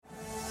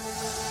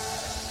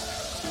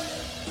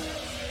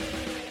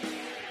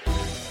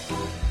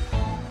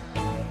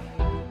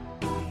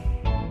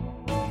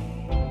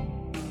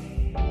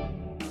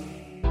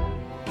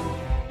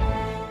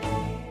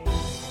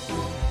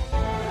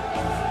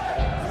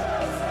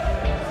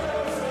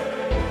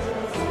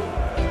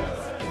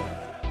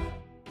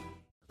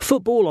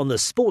Football on the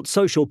Sports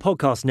Social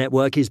Podcast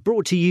Network is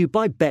brought to you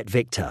by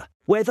BetVictor,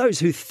 where those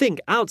who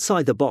think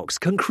outside the box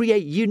can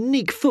create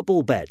unique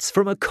football bets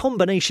from a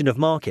combination of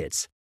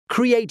markets.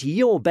 Create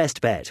your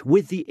best bet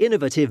with the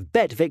innovative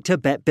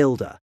BetVictor Bet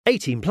Builder.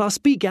 18 plus,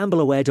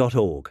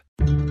 BeGambleAware.org.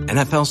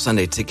 NFL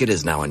Sunday Ticket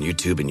is now on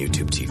YouTube and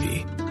YouTube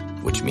TV,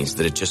 which means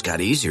that it just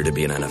got easier to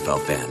be an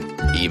NFL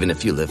fan, even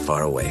if you live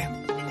far away.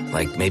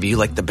 Like maybe you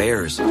like the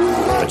Bears,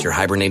 but you're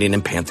hibernating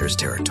in Panthers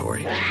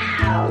territory.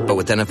 But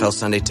with NFL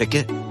Sunday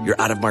Ticket, your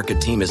out-of-market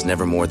team is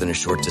never more than a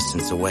short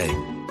distance away.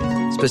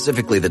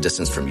 Specifically, the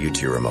distance from you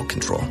to your remote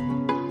control.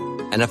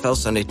 NFL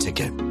Sunday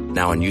Ticket,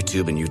 now on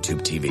YouTube and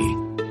YouTube TV.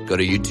 Go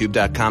to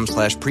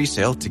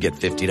youtube.com/presale to get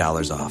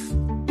 $50 off.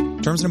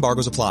 Terms and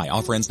embargoes apply.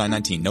 Offer ends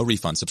 9/19. No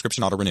refund.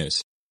 Subscription auto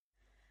renews.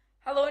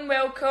 Hello and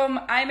welcome.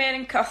 I'm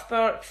Erin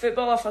Cuthbert,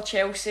 footballer for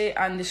Chelsea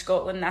and the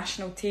Scotland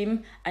national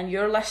team, and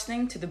you're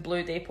listening to the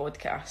Blue Day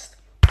podcast.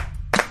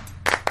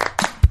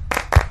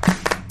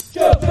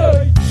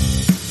 Chelsea!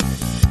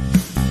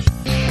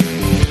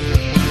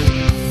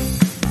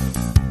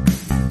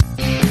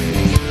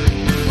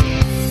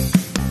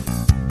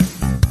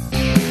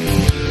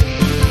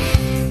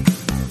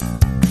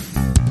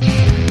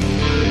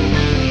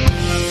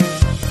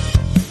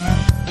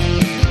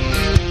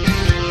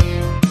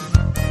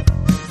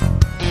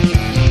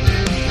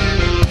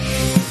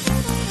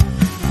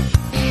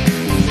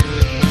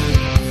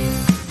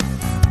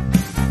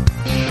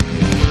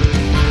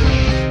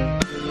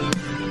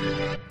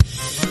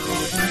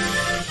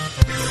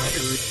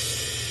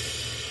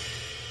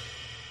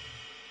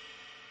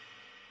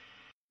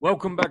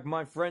 Welcome back,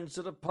 my friends,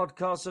 to the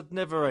podcast that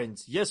never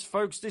ends. Yes,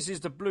 folks, this is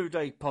the Blue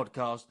Day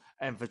podcast,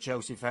 and for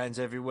Chelsea fans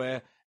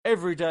everywhere,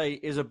 every day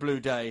is a blue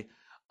day.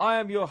 I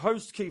am your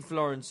host, Keith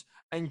Lawrence,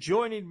 and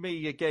joining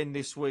me again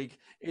this week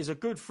is a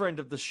good friend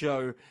of the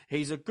show.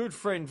 He's a good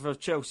friend for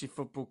Chelsea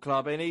Football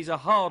Club, and he's a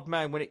hard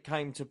man when it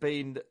came to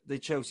being the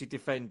Chelsea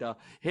defender.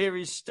 Here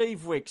is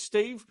Steve Wick.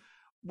 Steve,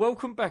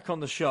 welcome back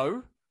on the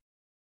show.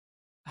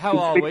 How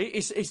are we?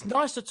 It's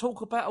nice to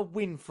talk about a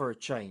win for a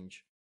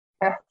change.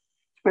 Yeah.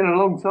 It's been a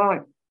long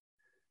time.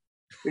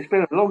 It's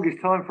been the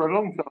longest time for a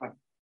long time.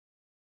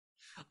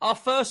 Our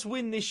first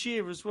win this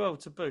year as well,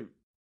 to boot,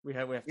 we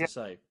have to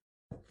say.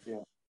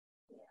 Yeah.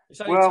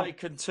 It's only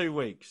taken 2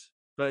 weeks,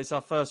 but it's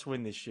our first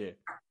win this year.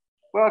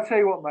 Well, I'll tell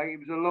you what, mate, it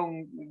was a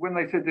long... When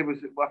they said there was,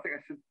 I think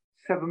I said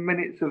 7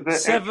 minutes of...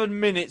 7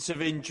 minutes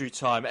of injury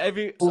time. I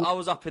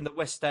was up in the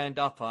West Stand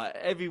upper.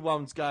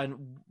 Everyone's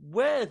going,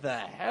 where the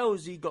hell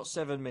has he got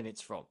 7 minutes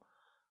from?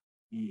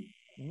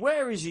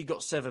 Where has he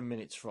got 7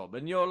 minutes from?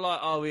 And you're like,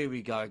 oh, here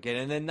we go again.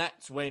 And then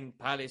that's when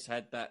Palace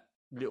had that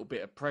little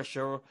bit of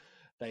pressure.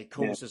 They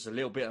caused us a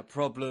little bit of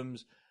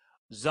problems.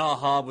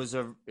 Zaha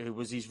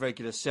was his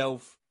regular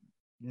self,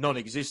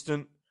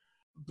 non-existent.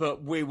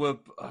 But we were,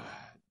 I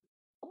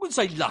wouldn't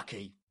say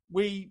lucky.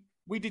 We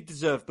did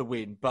deserve the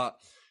win, but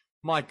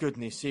my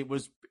goodness, it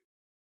was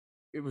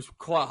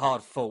quite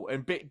hard fought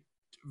and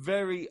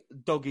very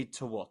dogged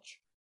to watch.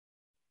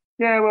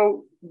 Yeah,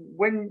 well,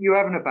 when you're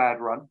having a bad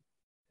run,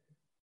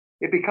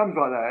 it becomes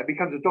like that. It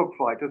becomes a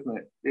dogfight, doesn't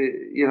it?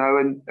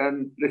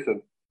 And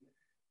listen,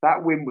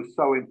 that win was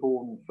so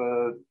important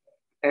for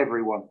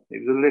everyone.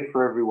 It was a lift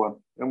for everyone.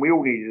 And we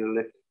all needed a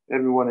lift,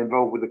 everyone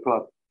involved with the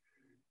club.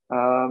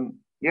 A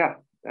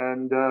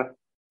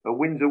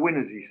win's a win,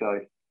 as you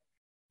say.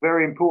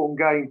 Very important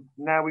game.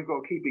 Now we've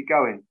got to keep it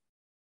going.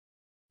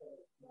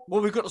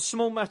 Well, we've got a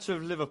small matter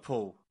of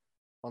Liverpool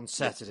on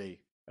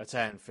Saturday at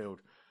Anfield.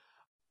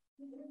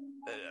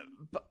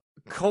 But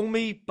call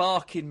me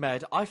barking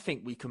mad. I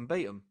think we can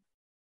beat them.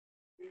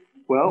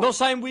 Well, I'm not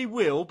saying we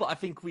will, but I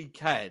think we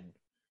can.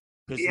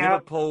 Because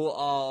Liverpool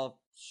are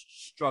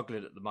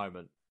struggling at the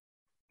moment.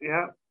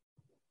 Yeah.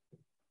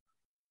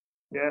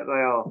 Yeah, they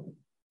are.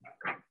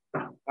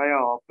 They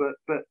are,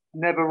 but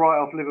never write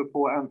off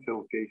Liverpool at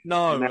Anfield, Keith.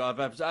 No,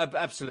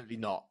 absolutely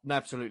not.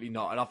 Absolutely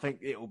not. And I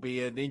think it will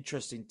be an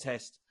interesting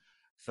test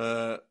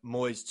for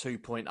Moyes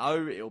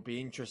 2.0. It will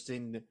be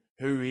interesting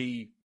who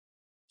he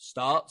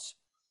starts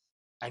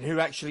and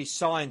who actually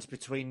signs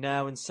between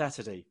now and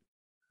Saturday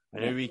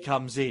and who he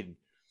comes in.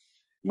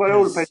 Well, it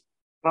all depends.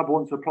 The club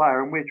wants a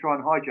player and we're trying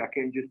to hijack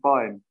it and just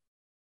buy him.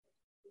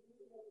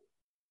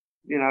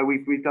 You know,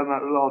 we've done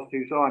that the last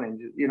two signings.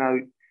 You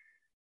know,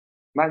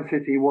 Man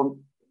City want,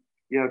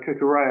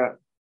 Cucurella,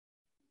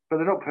 but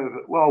they're not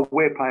perfect. Well,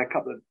 we'll pay a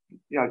couple of,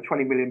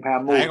 £20 million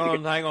more. Hang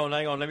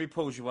on. Let me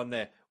pause you one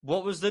there.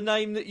 What was the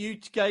name that you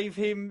gave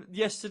him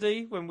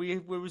yesterday when we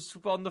was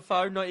on the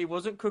phone? No, it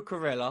wasn't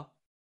Cucurella.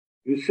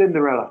 It was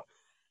Cinderella.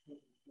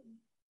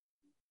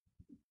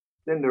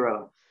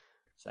 Cinderella.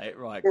 Say it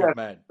right, good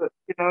man. But,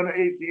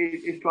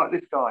 it's like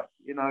this guy,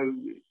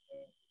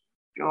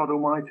 God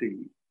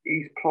almighty.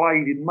 He's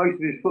played in most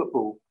of his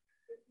football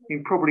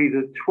in probably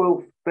the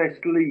 12th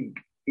best league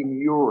in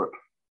Europe.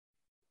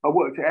 I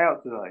worked it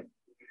out today.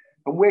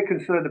 And we're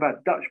concerned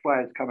about Dutch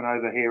players coming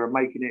over here and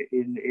making it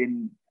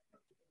in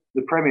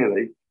the Premier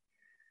League.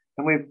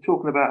 And we're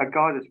talking about a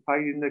guy that's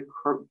played in the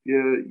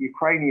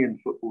Ukrainian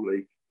Football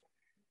League.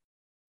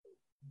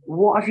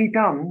 What has he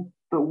done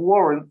that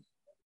warrants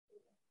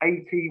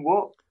 80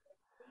 what?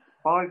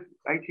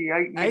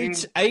 88 million?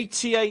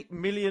 88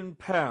 million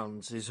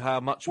pounds is how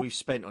much we've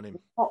spent on him.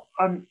 What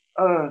on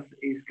earth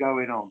is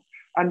going on?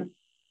 And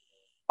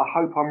I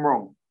hope I'm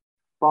wrong,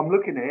 but I'm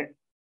looking at it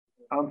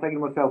and I'm thinking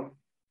to myself,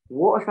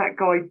 what has that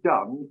guy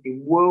done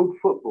in world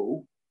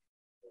football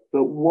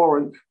that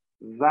warrants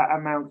that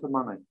amount of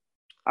money?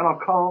 And I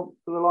can't,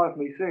 for the life of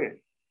me, see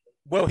it.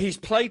 Well, he's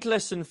played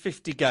less than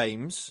 50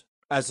 games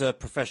as a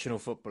professional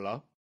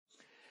footballer.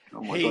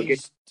 Oh my God.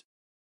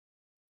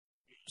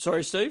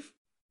 Sorry, Steve?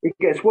 It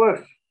gets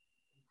worse.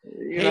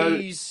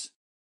 He's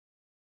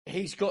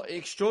got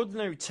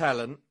extraordinary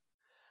talent.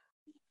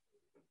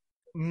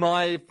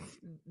 I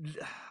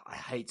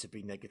hate to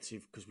be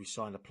negative because we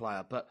signed a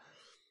player, but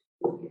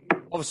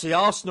obviously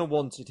Arsenal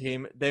wanted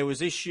him. There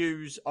was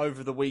issues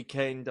over the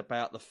weekend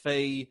about the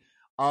fee.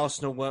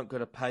 Arsenal weren't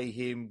going to pay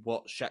him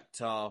what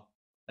Shakhtar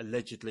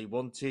allegedly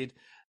wanted.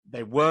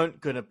 They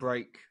weren't going to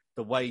break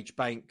the wage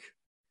bank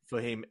for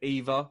him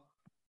either.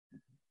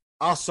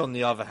 Us, on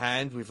the other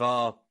hand, with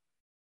our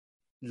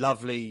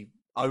lovely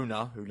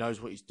owner who knows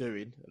what he's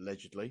doing,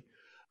 allegedly,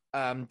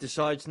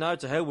 decides, no,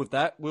 to hell with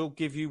that. We'll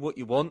give you what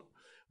you want.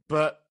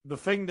 But the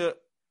thing that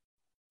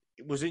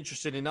was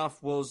interesting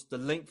enough was the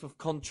length of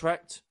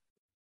contract.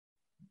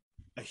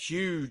 A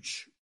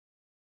huge,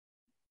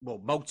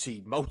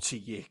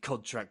 multi-year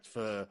contract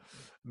for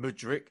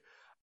Mudryk.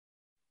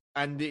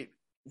 And it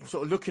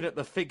sort of looking at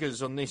the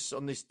figures on this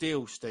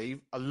deal,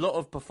 Steve, a lot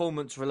of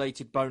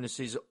performance-related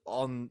bonuses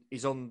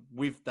is on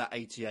with that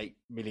 £88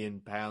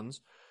 million.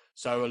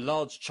 So a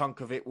large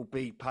chunk of it will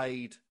be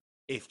paid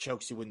if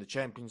Chelsea win the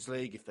Champions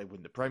League, if they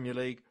win the Premier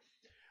League.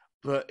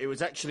 But it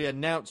was actually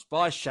announced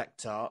by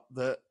Shakhtar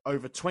that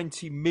over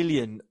 20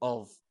 million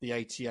of the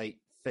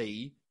 88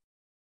 fee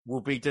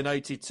will be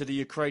donated to the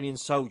Ukrainian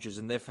soldiers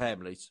and their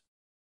families.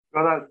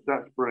 Well,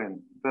 that's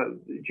brilliant.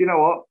 But do you know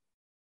what?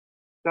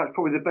 That's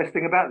probably the best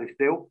thing about this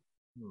deal.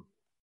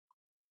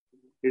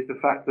 Is the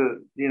fact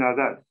that,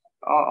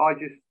 I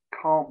just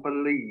can't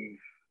believe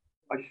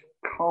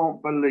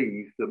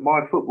that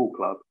my football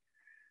club,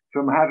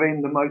 from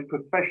having the most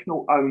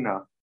professional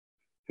owner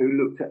who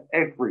looked at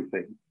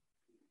everything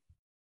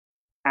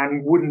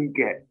and wouldn't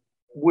get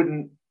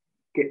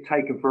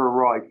taken for a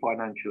ride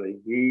financially.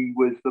 He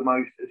was the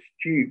most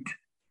astute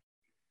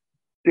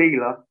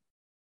dealer,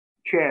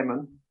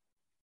 chairman,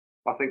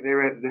 I think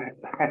there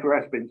ever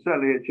has been,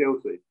 certainly at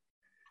Chelsea.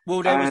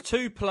 Well, there was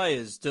two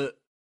players that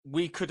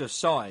we could have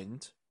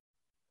signed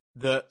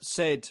that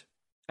said,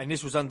 and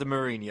this was under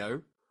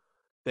Mourinho,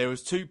 there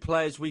was two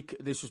players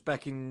this was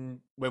back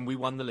in when we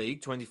won the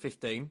league,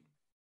 2015.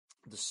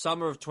 The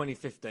summer of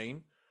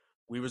 2015,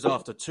 we was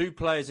after two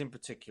players in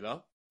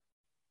particular.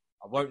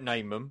 I won't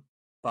name them,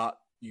 but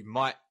you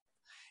might,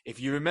 if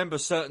you remember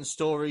certain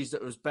stories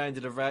that was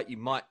banded around, you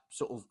might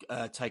sort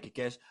of take a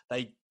guess.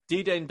 They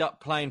did end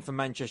up playing for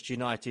Manchester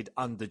United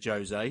under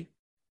Jose.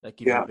 That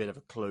gives you a bit of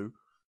a clue.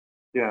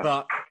 Yeah.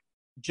 But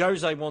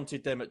Jose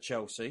wanted them at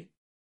Chelsea.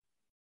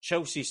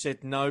 Chelsea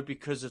said no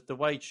because of the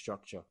wage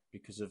structure,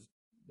 because of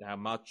how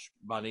much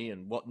money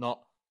and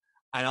whatnot.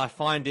 And I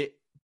find it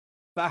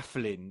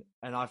baffling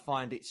and I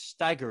find it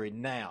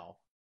staggering now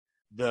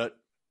that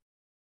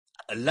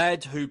a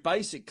lad who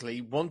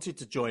basically wanted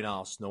to join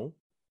Arsenal,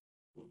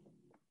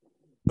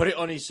 put it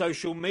on his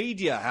social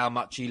media how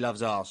much he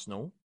loves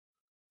Arsenal,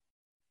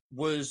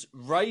 was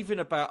raving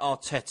about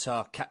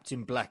Arteta,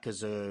 Captain Black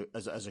as a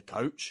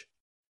coach,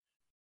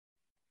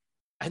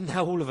 and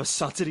now all of a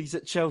sudden he's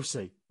at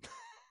Chelsea.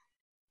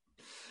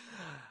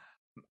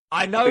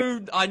 I know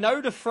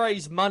the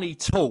phrase "money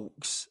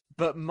talks,"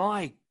 but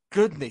my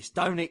goodness,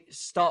 don't it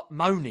start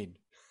moaning?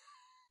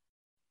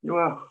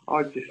 Well,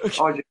 I just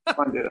find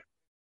it.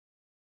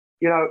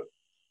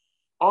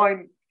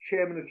 I'm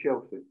chairman of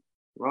Chelsea,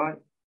 right?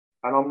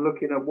 And I'm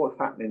looking at what's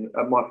happening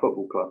at my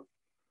football club.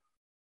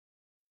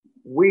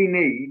 We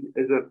need,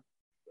 as a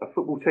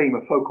football team,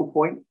 a focal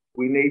point.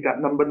 We need that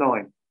number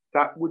 9.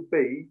 That would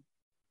be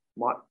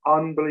my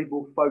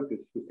unbelievable focus,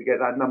 was to get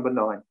that number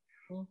 9.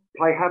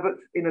 Play Havertz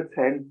in a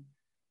 10,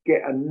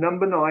 get a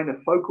number 9, a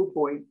focal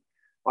point.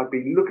 I'd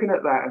be looking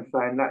at that and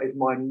saying that is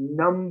my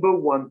number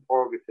one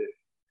prerogative,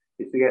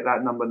 is to get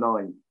that number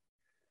 9.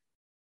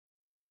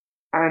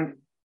 And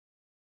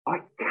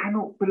I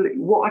cannot believe,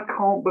 what I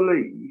can't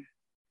believe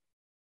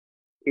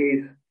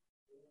is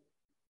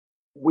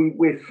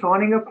we're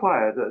signing a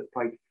player that has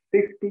played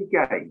 50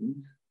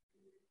 games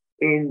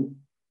in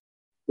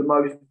the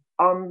most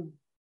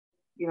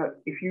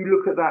if you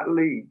look at that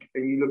league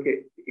and you look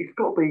at, it's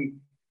got to be.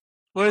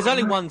 Well, there's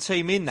only one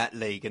team in that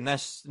league, and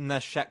that's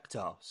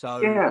Shakhtar.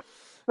 So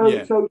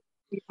So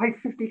he played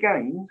 50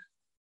 games.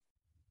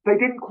 They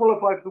didn't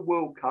qualify for the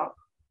World Cup.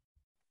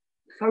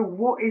 So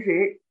what is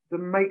it that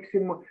makes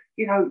him?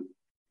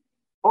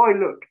 I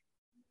look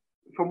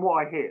from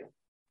what I hear,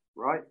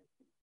 right?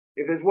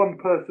 If there's one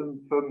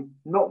person from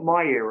not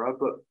my era,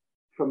 but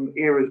from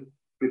eras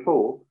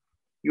before,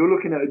 you're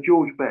looking at a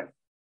George Best.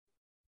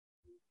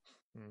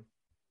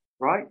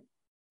 Right?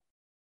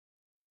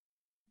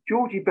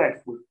 Georgie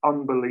Best was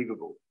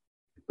unbelievable.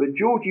 But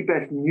Georgie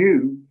Best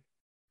knew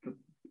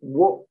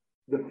what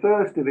the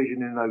first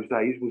division in those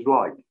days was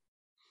like.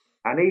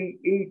 And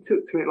he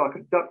took to it like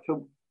a duck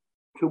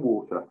to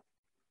water.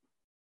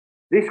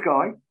 This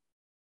guy,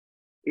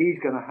 he's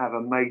going to have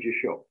a major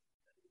shot.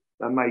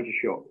 A major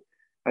shot.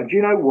 And do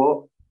you know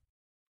what?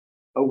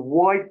 A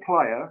wide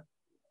player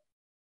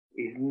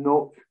is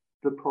not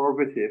the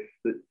prerogative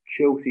that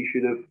Chelsea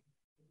should have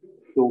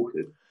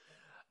sorted.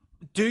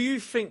 Do you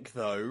think,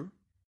 though,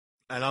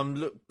 and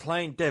I'm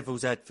playing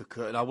devil's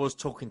advocate, and I was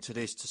talking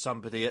to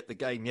somebody at the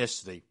game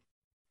yesterday,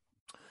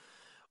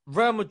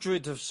 Real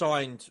Madrid have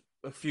signed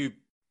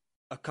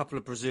a couple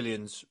of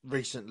Brazilians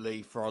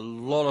recently for a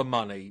lot of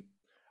money.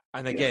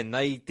 And again,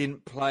 they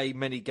didn't play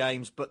many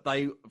games, but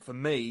for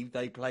me,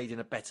 they played in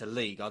a better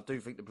league. I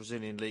do think the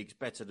Brazilian league's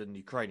better than the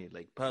Ukrainian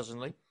league,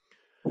 personally.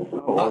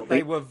 But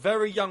they were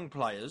very young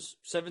players,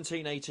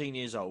 17, 18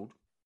 years old.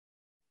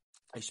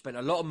 They spent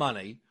a lot of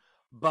money,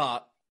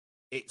 but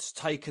it's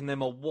taken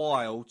them a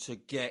while to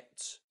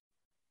get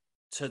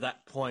to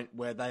that point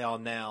where they are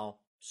now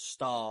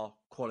star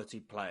quality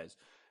players.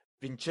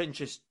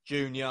 Vinicius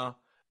Jr.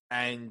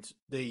 and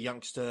the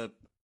youngster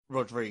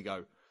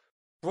Rodrigo.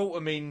 Brought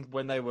them in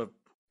when they were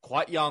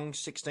quite young,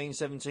 16,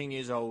 17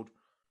 years old,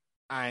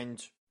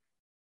 and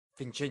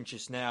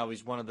Vinicius now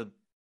is one of the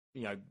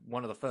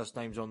first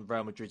names on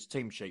Real Madrid's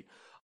team sheet.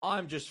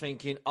 I'm just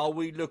thinking, are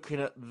we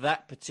looking at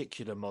that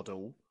particular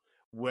model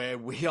where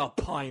we are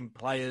buying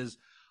players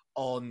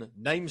on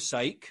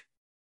namesake,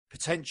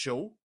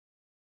 potential,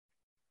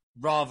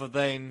 rather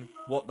than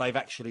what they've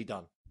actually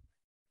done?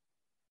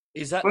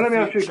 Is that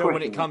the future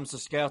when it comes to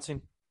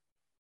scouting?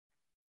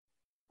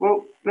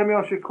 Well, let me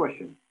ask you a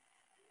question.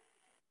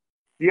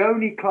 The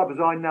only club, as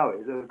I know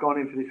it, that have gone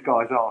in for this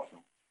guy is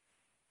Arsenal.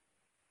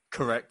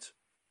 Correct.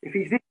 If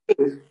he's this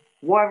good,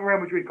 why haven't Real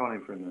Madrid gone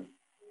in for him then?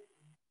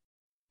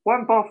 Why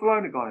haven't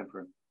Barcelona gone in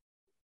for him?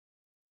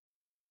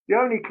 The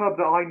only club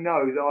that I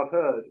know that I've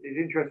heard is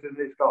interested in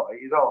this guy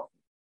is Arsenal.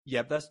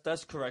 Yeah,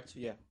 that's correct,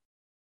 yeah.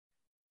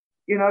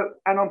 You know,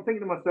 and I'm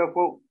thinking to myself,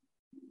 well,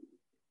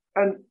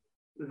 and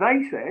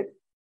they said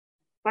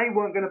they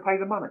weren't going to pay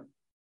the money.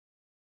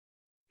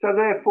 So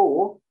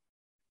therefore,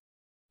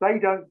 they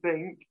don't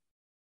think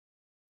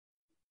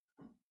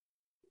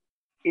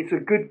it's a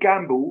good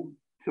gamble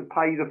to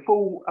pay the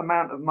full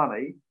amount of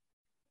money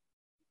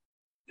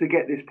to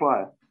get this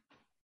player.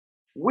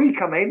 We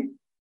come in,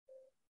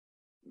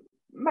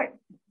 mate,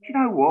 you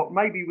know what?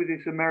 Maybe with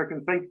this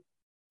American thing,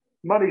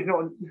 money's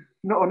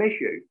not an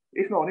issue.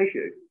 It's not an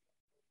issue.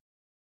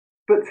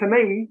 But to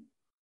me,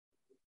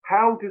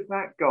 how does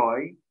that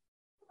guy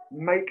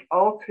make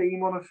our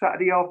team on a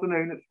Saturday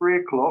afternoon at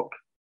 3:00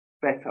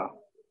 better?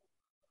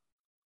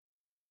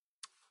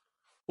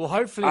 Well,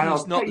 hopefully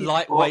he's not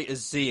lightweight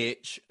as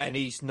Ziyech and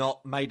he's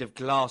not made of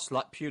glass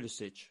like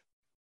Pulisic.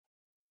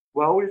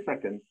 Well, wait a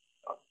second.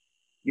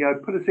 You know,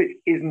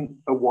 Pulisic isn't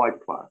a wide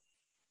player,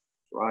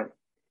 right?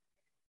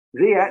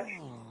 Ziyech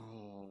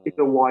is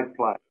a wide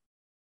player,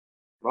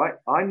 right?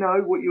 I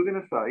know what you're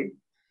going to say,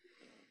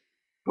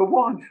 but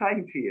what I'm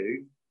saying to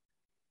you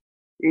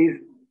is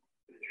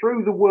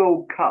through the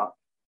World Cup,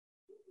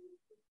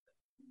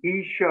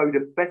 he showed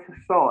a better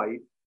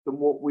side than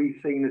what we've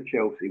seen at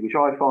Chelsea, which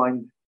I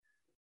find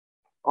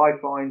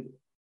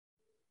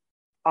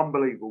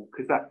unbelievable,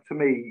 because that to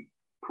me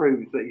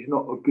proves that he's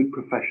not a good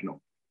professional.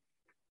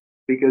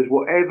 Because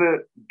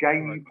whatever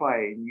game you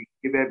play in, you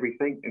give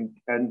everything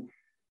and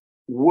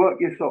work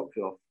your socks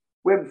off.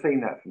 We haven't seen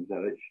that from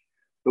Ziyech,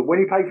 but when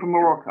he played for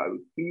Morocco,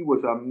 he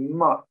was a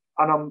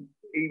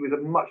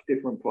much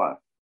different player,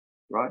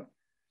 right?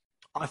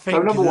 I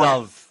think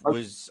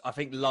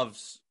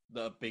love's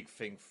the big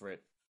thing for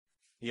it.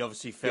 He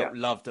obviously felt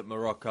loved at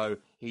Morocco.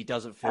 He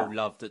doesn't feel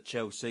loved at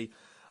Chelsea.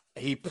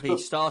 He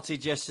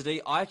started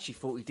yesterday. I actually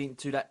thought he didn't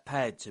do that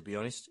bad, to be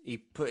honest. He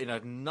put in a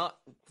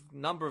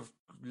number of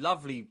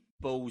lovely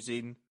balls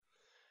in,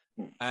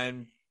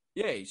 and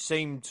he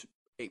seemed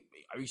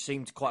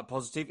quite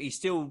positive. He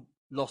still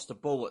lost the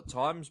ball at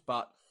times,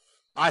 but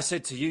I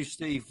said to you,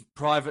 Steve,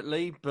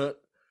 privately,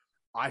 but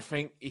I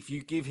think if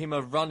you give him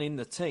a run in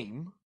the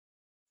team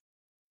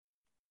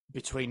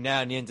between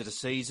now and the end of the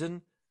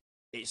season,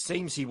 it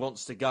seems he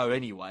wants to go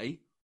anyway.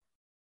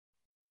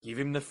 Give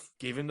him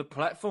the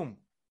platform.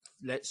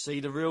 Let's see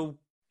the real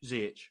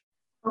Ziyech.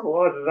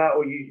 Oh, either that,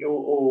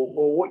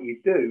 or what you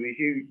do is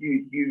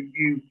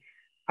you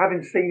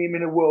having seen him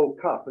in a World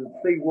Cup and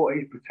see what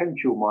his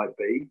potential might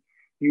be,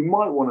 you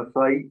might want to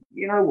say,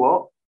 you know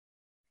what?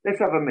 Let's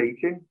have a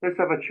meeting. Let's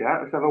have a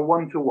chat. Let's have a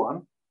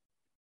one-to-one.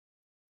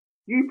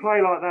 You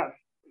play like that,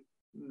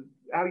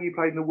 how you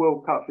played in the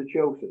World Cup for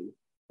Chelsea,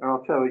 and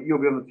I'll tell you, you'll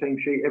be on the team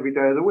sheet every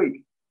day of the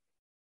week.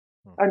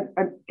 And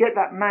get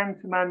that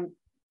man-to-man,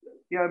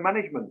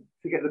 management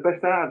to get the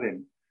best out of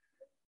him.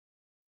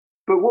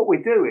 But what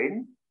we're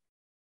doing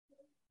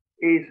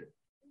is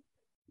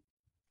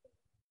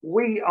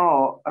we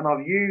are, and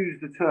I've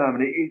used the term,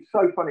 and it's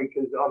so funny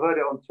because I've heard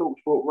it on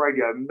TalkSport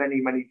Radio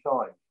many, many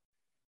times,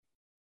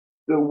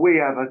 that we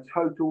have a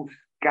total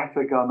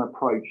scattergun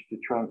approach to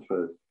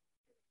transfers.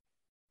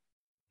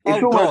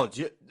 It's Oh, almost,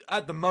 God.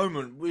 At the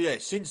moment, yeah,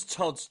 since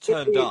Todd's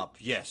turned up,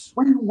 yes.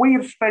 we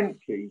have spent,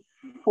 Keith,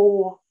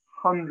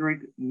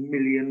 £400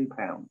 million.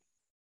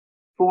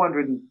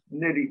 400 and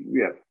nearly,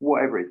 yeah,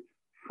 whatever it is.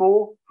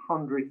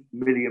 £400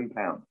 million.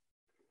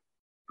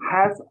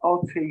 Has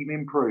our team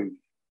improved?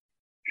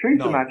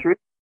 Truth of the No. matter is,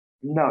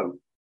 no.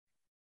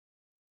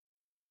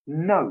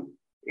 No,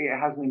 it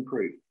hasn't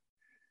improved.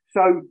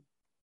 So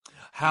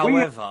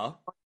However,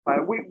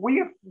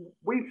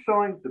 we've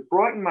signed the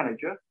Brighton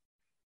manager.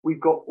 We've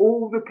got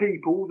all the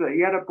people that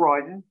he had at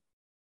Brighton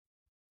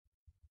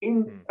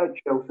at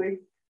Chelsea.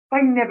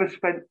 They never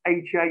spent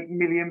 £88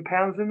 million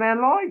in their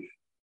lives.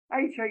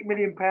 £88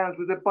 million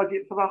was the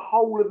budget for the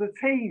whole of the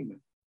team.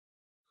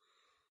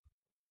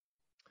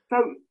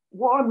 So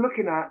what I'm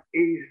looking at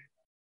is,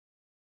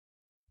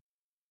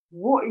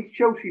 what is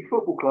Chelsea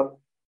Football Club?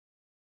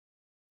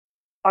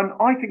 And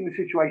I think the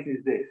situation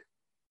is this.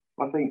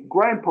 I think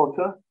Graham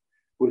Potter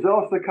was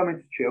asked to come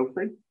into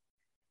Chelsea.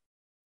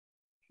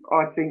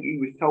 I think he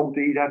was told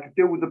he'd have to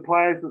deal with the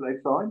players that they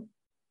signed,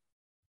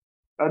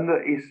 and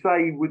that his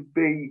say would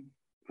be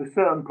for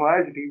certain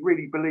players, if he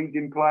really believed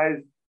in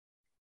players,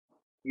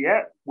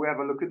 yeah, we'll have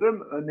a look at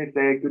them, and if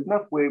they're good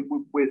enough,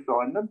 we'll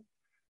sign them.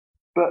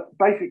 But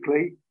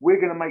basically, we're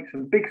going to make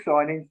some big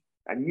signings,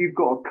 and you've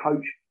got to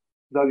coach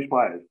those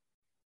players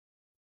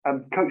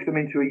and coach them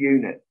into a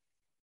unit.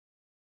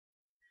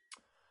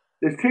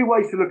 There's two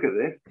ways to look at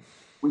this.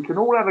 We can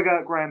all have a go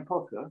at Graham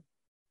Potter.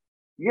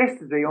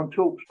 Yesterday on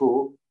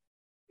TalkSport,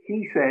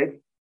 he said,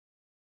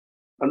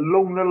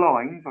 along the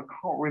lines, I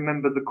can't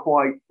remember the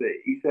quite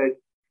bit, he said,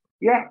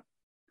 yeah,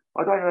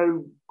 I don't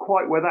know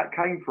quite where that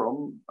came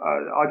from.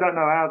 I don't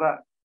know how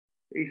that,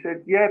 he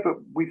said, yeah,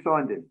 but we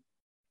signed him.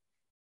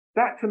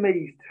 That to me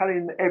is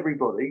telling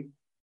everybody,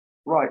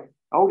 right,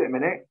 hold it a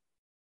minute.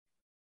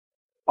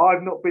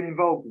 I've not been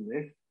involved in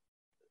this.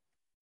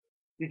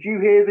 Did you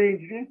hear the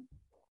interview?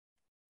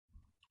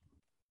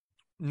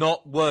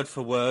 not word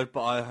for word,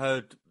 but I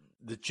heard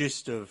the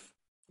gist of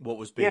what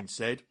was being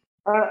said.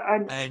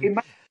 And it makes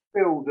me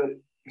feel that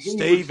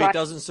Steve, it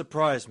doesn't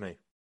surprise me.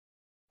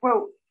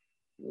 Well,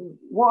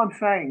 what I'm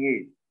saying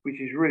is, which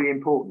is really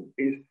important,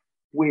 is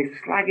we're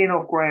slagging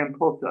off Graham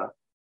Potter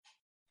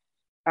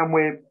and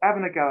we're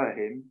having a go at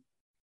him.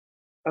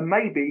 And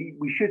maybe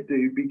we should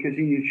do, because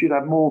he should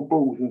have more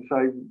balls and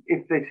say,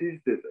 if this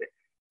is this,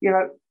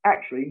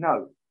 actually,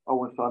 no, I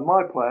want to sign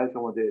my players, I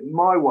want to do it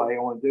my way,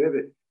 I want to do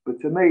it. But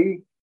to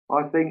me,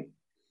 I think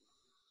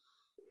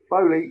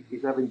Foley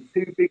is having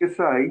too big a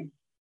say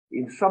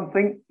in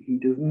something he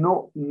does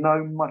not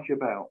know much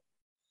about.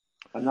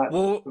 And that's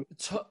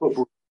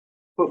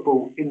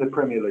football in the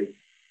Premier League.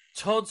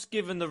 Todd's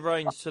given the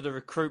reins to the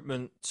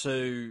recruitment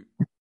to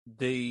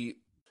the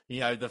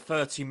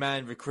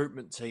 30-man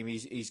recruitment team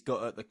he's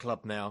got at the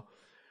club now.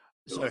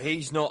 So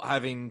he's not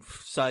having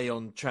say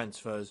on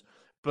transfers.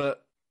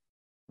 But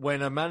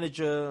when a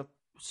manager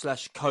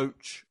 /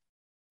 coach,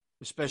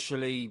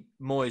 especially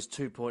Moyes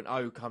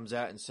 2.0, comes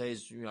out and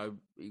says,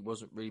 he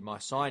wasn't really my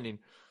signing,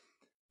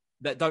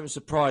 that don't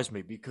surprise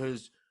me,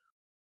 because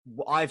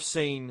I've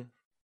seen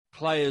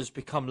players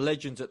become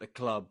legends at the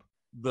club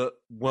that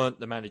weren't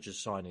the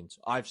manager's signings.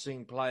 I've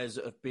seen players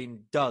that have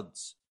been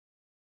duds,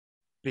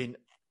 been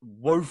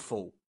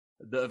woeful,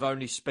 that have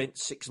only spent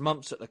 6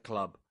 months at the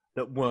club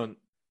that weren't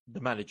the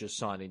manager's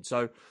signing.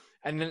 So,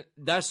 and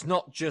that's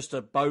not just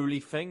a Bowley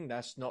thing.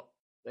 That's not,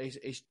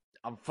 it's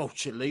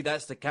unfortunately,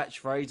 that's the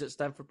catchphrase at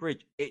Stamford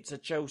Bridge. It's a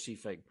Chelsea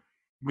thing.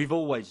 We've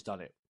always done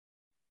it.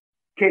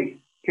 Keith,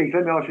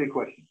 let me ask you a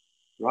question.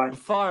 Right?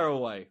 Fire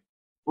away.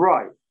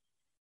 Right.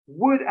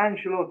 Would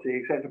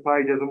Ancelotti accept a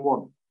player he doesn't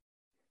want?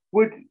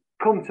 Would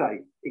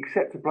Conte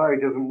accept a player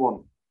he doesn't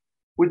want?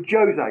 Would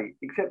Jose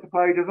accept a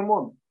player he doesn't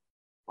want?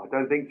 I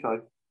don't think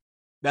so.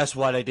 That's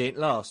why they didn't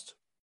last.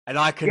 And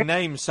I can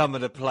name some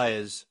of the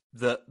players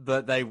that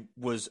they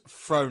was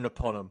thrown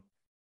upon them.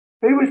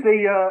 Who was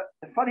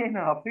funny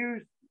enough, who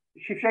was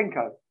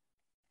Shevchenko?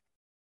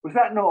 Was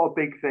that not a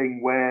big thing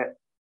where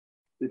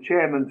the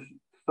chairman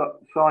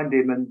signed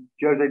him and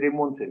Jose didn't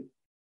want him?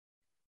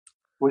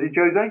 Was it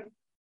Jose?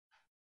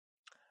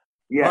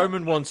 Yeah.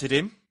 Roman wanted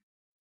him.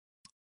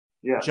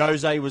 Yeah.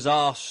 Jose was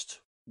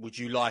asked, would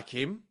you like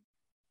him?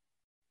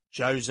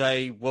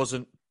 Jose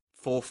wasn't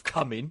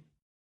forthcoming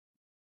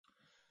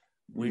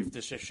with the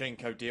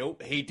Shevchenko deal.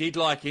 He did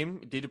like him.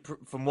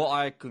 From what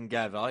I can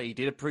gather, he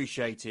did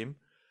appreciate him,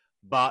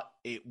 but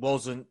it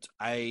wasn't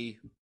a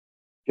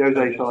Jose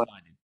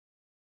signing.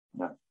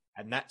 No.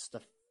 And that's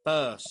the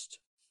first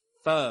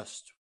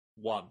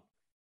one.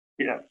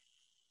 Yeah.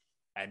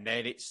 And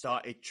then it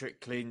started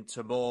trickling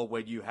to more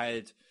when you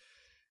had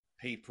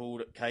people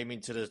that came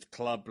into the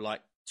club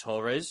like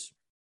Torres,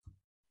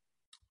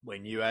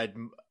 when you had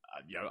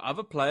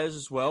other players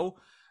as well,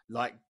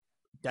 like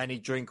Danny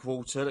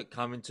Drinkwater, that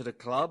come into the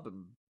club,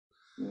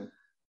 and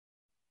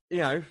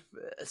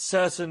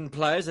certain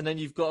players. And then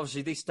you've got,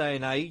 obviously, this day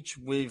and age,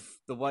 with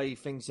the way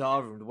things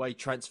are and the way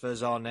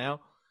transfers are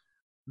now,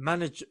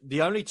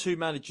 the only two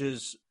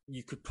managers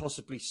you could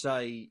possibly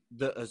say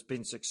that has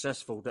been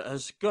successful, that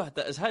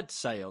has had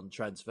say on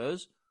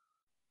transfers,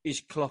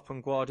 is Klopp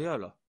and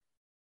Guardiola.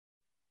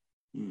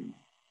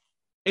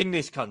 In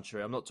this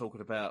country, I'm not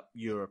talking about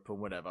Europe or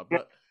whatever,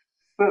 but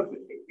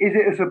is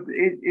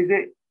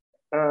it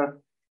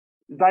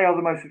they are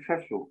the most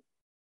successful?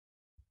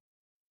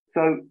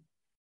 So,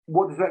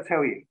 what does that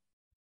tell you?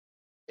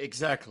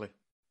 Exactly.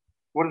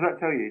 What does that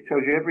tell you? It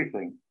tells you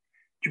everything.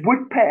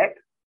 Would Pep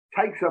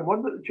take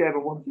someone that the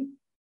chairman wanted?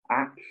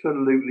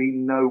 Absolutely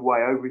no way,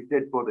 over his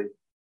dead body.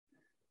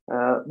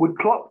 Would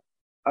Klopp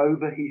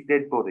over his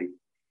dead body?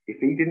 If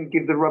he didn't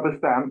give the rubber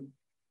stamp,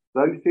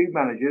 those two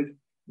managers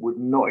would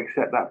not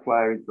accept that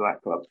player into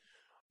that club.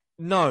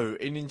 No,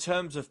 and in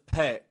terms of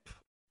Pep,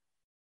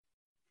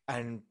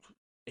 and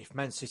if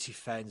Man City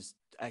fans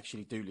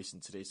actually do listen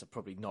to this,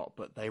 probably not,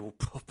 but they will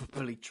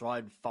probably try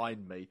and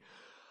find me.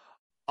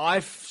 I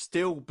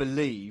still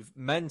believe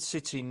Man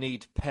City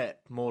need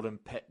Pep more than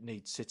Pep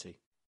needs City.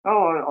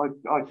 Oh,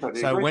 I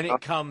totally So agree. when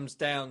it comes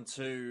down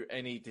to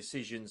any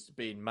decisions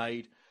being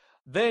made,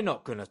 they're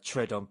not going to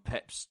tread on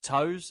Pep's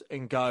toes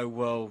and go,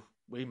 well,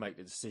 we make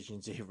the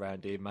decisions here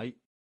around here, mate.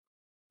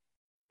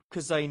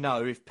 Because they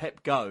know if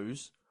Pep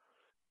goes,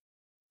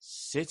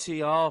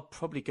 City are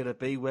probably going to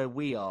be where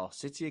we are.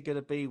 City are going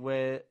to be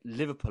where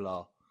Liverpool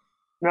are.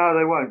 No,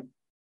 they won't.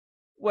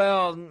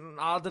 Well,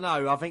 I don't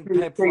know. I think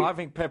Pep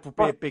will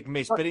be a big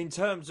miss. But in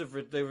terms of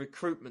the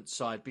recruitment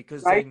side,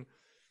 because then...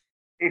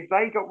 If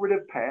they got rid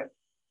of Pep,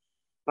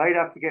 they'd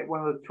have to get one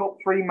of the top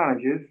 3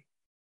 managers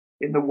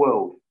in the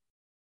world.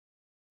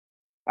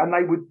 And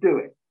they would do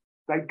it.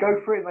 They'd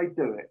go for it and they'd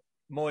do it.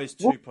 Moyes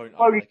 2.0,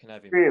 they can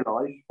have him.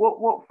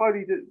 What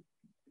Foley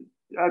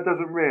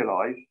doesn't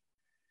realise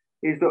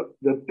is that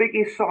the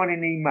biggest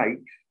signing he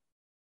makes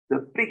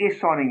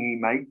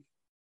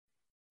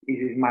is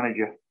his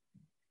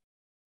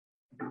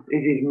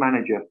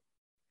manager.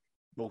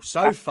 Well,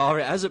 so far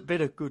it hasn't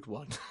been a good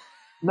one.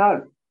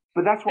 No,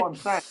 but that's what I'm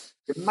saying.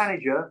 The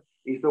manager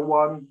is the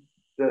one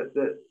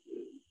that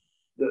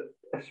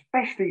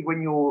especially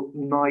when you're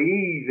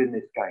naive in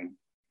this game,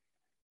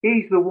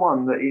 he's the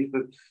one that is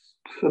the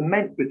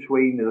cement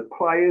between the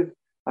players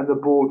and the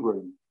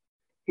boardroom.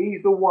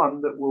 He's the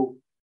one that will,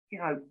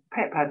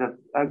 Pep had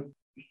a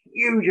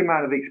huge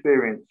amount of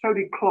experience. So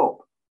did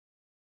Klopp.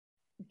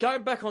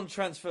 Going back on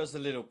transfers a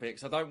little bit,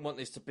 because I don't want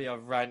this to be a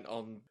rant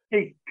on...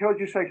 Keith, can I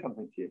just say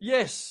something to you?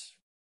 Yes.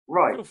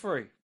 Right. Feel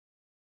free.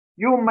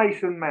 You're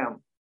Mason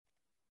Mount,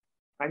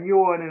 and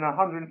you're earning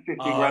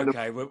 150 grand.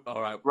 Okay,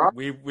 all right. Right.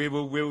 We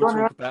will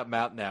talk about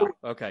Mount now.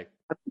 Okay.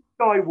 A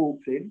guy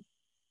walks in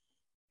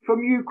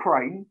from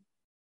Ukraine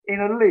in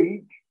a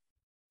league.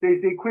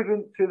 There's the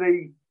equivalent to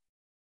the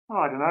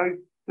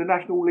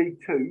National League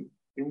 2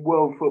 in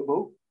world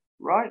football,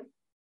 right?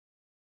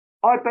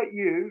 I bet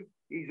you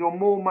he's on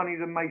more money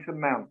than Mason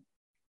Mount.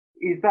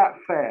 Is that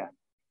fair?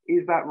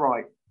 Is that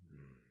right?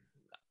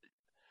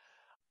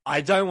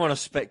 I don't want to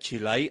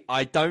speculate.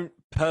 I don't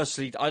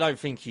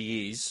think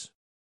he is.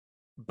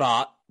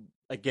 But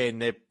again,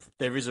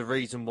 there is a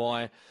reason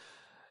why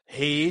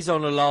he is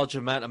on a large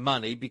amount of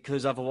money,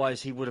 because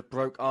otherwise he would have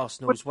broke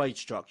Arsenal's wage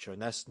structure,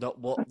 and that's not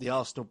what the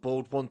Arsenal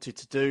board wanted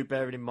to do,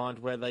 bearing in mind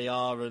where they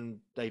are, and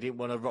they didn't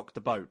want to rock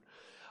the boat.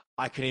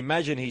 I can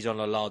imagine he's on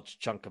a large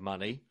chunk of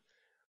money.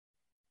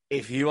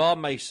 If you are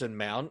Mason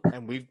Mount,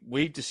 and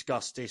we've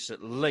discussed this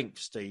at length,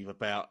 Steve,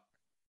 about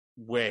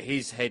where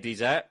his head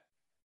is at,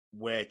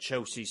 where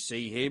Chelsea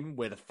see him,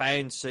 where the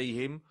fans see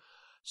him,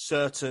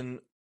 certain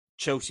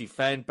Chelsea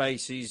fan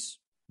bases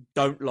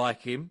don't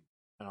like him,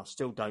 and I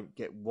still don't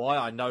get why.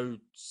 I know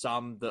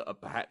some that are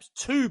perhaps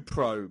too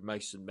pro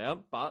Mason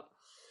Mount, but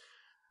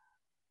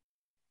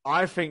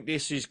I think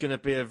this is going to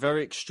be a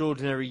very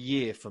extraordinary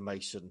year for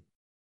Mason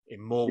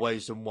in more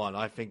ways than one.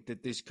 I think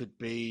that this could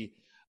be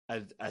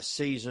a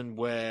season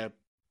where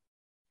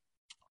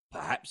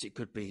perhaps it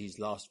could be his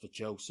last for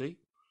Chelsea.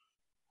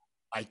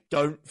 I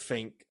don't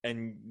think,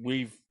 and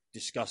we've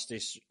discussed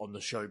this on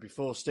the show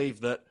before,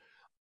 Steve, that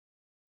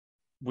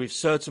with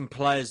certain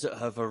players that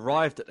have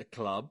arrived at the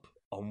club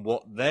on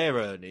what they're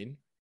earning,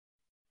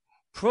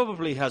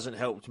 probably hasn't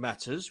helped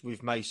matters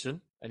with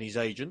Mason and his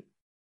agent.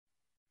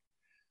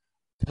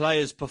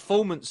 Players'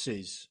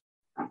 performances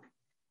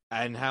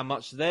and how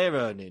much they're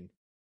earning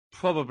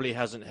probably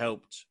hasn't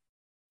helped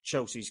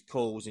Chelsea's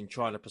cause in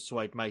trying to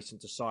persuade Mason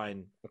to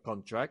sign a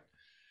contract.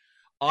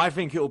 I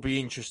think it'll be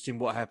interesting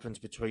what happens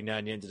between now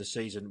and the end of the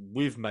season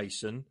with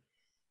Mason.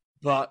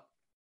 But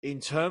in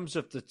terms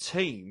of the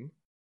team,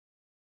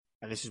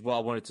 and this is what I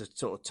wanted to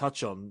sort of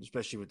touch on,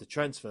 especially with the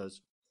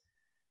transfers,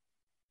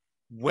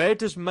 where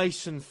does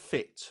Mason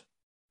fit?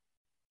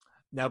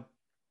 Now,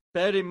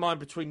 bear in mind,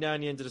 between now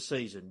and the end of the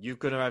season, you're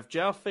going to have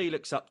João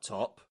Felix up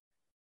top,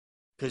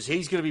 because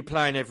he's going to be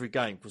playing every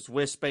game, because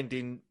we're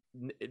spending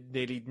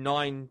nearly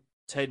 9,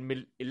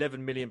 10,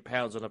 11 million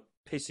pounds on a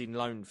pissing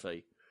loan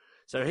fee.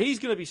 So he's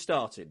going to be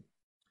starting.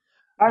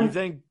 And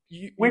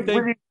with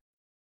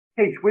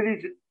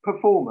his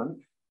performance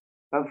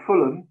at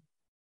Fulham,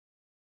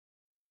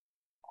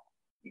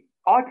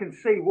 I can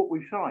see what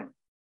we've signed.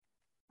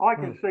 I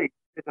can see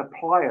there's a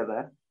player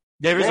there.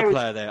 There is a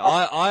player there.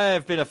 I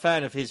have been a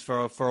fan of his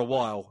for a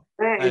while.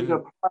 There is a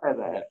player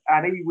there,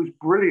 and he was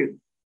brilliant.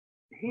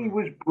 He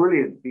was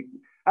brilliant.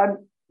 And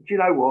do you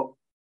know what?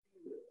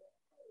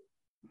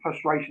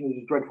 Frustration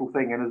is a dreadful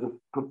thing, and as a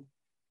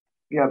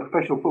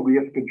professional footballer, you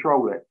have to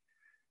control it.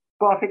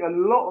 But I think a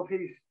lot of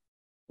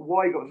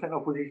why he got sent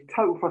off was his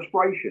total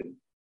frustration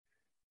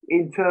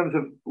in terms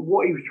of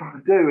what he was trying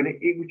to do, and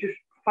it was just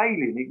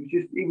failing.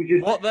 It was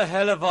just. What the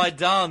hell have I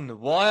done?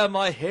 Why am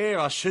I here?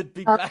 I should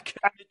be back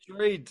at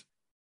Madrid.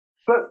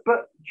 But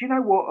do you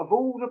know what? Of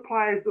all the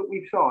players that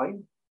we've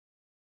signed,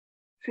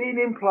 seeing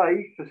him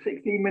play for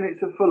 16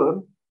 minutes at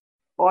Fulham,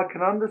 I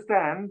can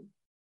understand.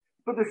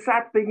 But the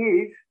sad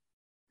thing is,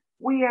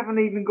 we haven't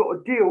even got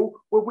a deal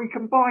where we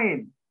can buy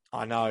him.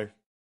 I know.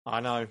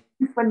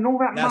 We spend all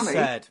that That's money.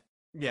 Sad.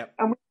 Yeah.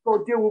 And we've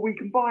got a deal where we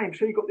can buy him.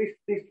 So you've got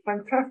this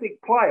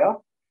fantastic player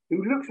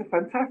who looks a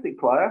fantastic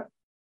player.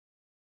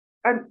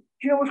 And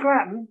do you know what's going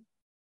to happen?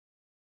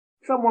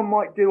 Someone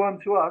might do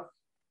unto us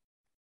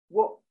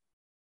what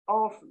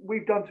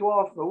we've done to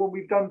Arsenal and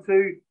we've done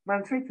to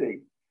Man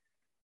City.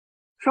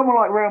 Someone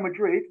like Real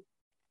Madrid,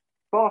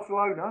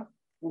 Barcelona,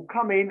 will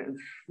come in and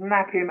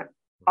snap him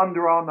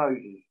under our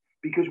noses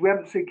because we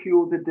haven't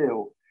secured the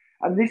deal.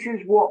 And this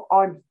is what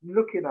I'm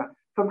looking at.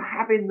 From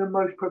having the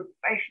most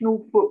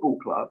professional football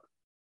club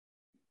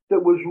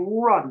that was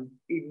run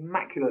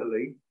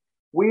immaculately,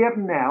 we have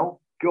now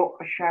got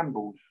a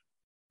shambles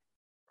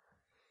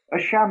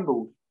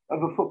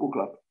of a football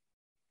club.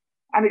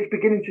 And it's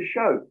beginning to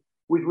show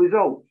with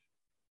results,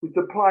 with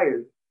the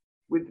players,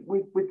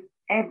 with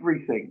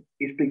everything.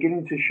 It's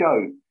beginning to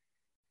show.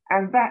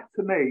 And that,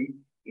 to me,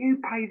 you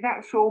pay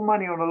that sort of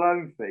money on a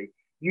loan fee,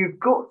 you've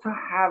got to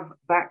have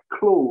that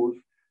clause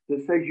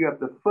that says you have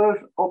the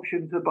first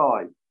option to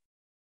buy.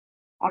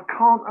 I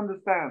can't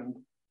understand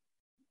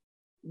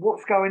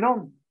what's going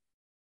on.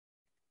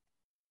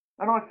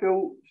 And I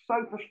feel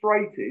so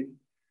frustrated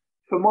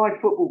for my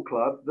football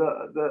club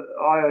that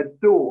I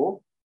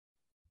adore,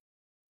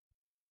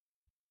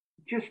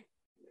 just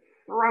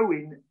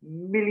throwing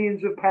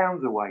millions of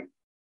pounds away.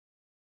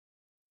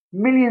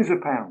 Millions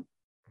of pounds.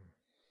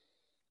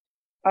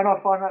 And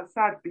I find that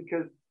sad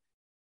because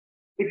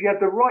if you had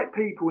the right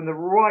people in the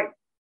right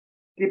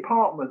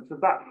departments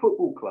of that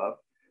football club,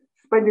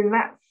 spending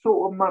that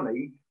sort of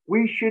money,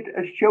 we should,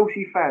 as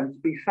Chelsea fans,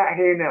 be sat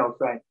here now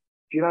saying,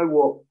 do you know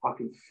what? I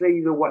can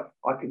see the way,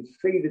 I can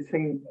see the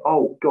team.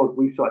 Oh God,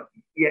 we've said,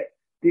 yeah,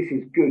 this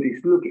is good.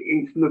 It's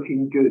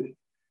looking good.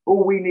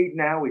 All we need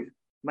now is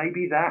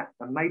maybe that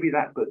and maybe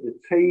that, but the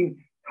team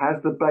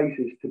has the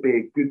basis to be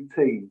a good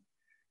team.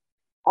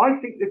 I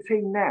think the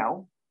team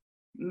now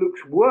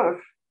looks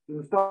worse than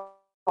the start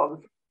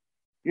of the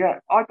Yeah,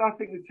 I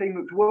think the team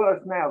looks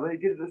worse now than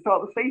it did at the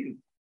start of the season.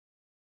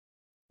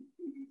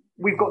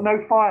 We've got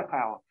no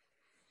firepower.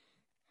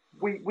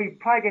 We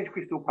play against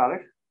Crystal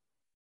Palace.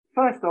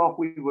 First half,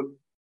 we were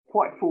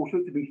quite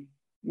fortunate to be,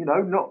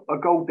 not a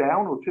goal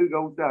down or 2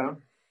 goals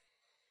down.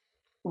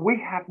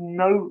 We have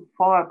no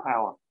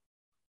firepower.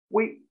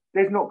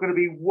 There's not going to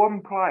be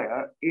one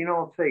player in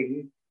our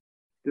team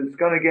that's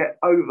going to get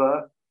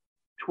over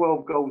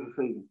 12 goals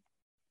a season.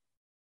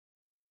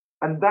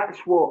 And that's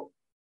what,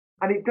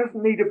 and it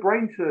doesn't need a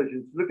brain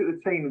surgeon to look at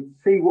the team and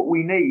see what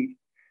we need.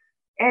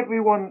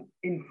 Everyone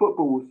in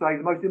football will say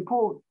the most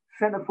important: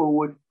 centre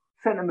forward,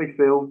 centre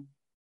midfield,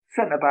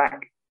 centre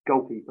back,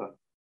 goalkeeper.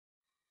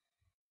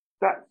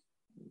 That's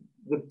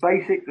the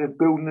basics of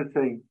building a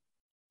team.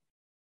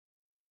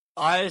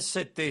 I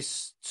said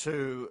this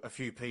to a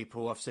few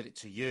people. I've said it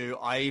to you.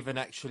 I even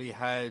actually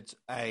had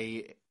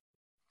a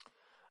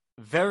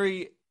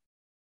very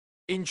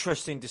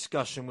interesting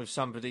discussion with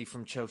somebody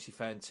from Chelsea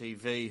Fan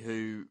TV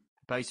who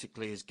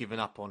basically has given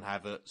up on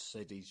Havertz,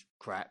 said he's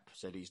crap,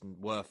 said he's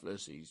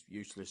worthless, he's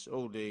useless,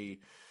 all the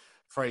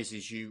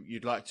phrases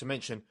you'd like to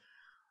mention.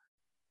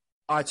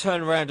 I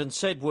turned around and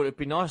said, would it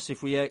be nice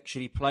if we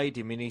actually played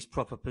him in his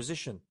proper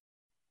position?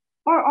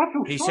 I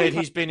feel he sorry said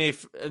he's been here,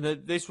 and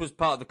this was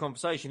part of the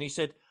conversation. He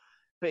said,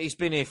 but he's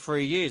been here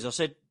 3 years. I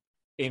said,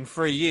 in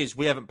 3 years,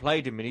 we haven't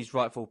played him in his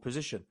rightful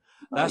position.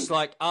 That's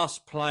like us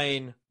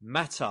playing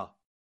Mata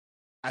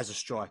as a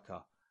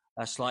striker.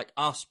 That's like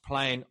us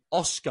playing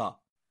Oscar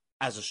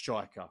as a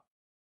striker.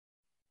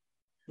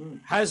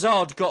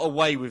 Hazard got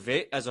away with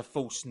it as a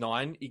false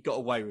 9. He got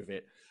away with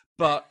it.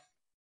 But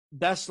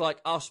that's like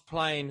us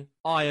playing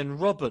Iron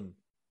Robben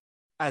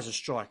as a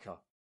striker.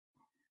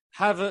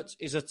 Havertz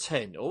is a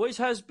 10. Always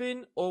has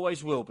been,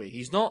 always will be.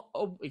 He's not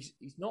a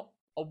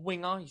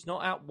winger. He's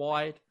not out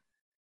wide.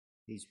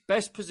 His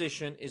best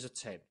position is a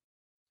 10.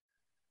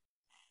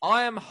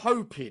 I am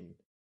hoping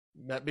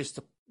that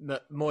Mr.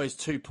 Moyes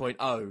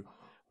 2.0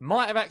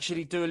 might have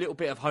actually do a little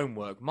bit of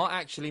homework. Might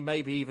actually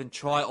maybe even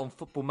try it on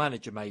Football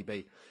Manager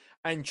maybe.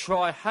 And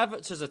try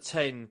Havertz as a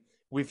 10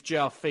 with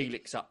João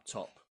Felix up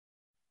top.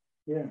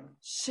 Yeah.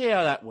 See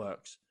how that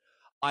works.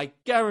 I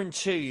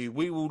guarantee you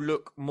we will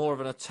look more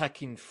of an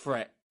attacking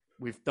threat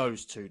with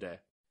those two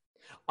there.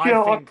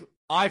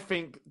 I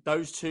think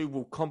those two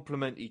will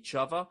complement each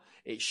other.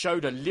 It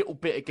showed a little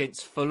bit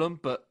against Fulham,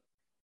 but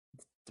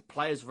the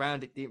players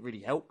around it didn't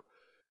really help.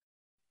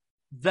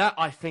 That,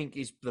 I think,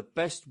 is the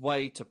best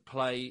way to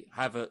play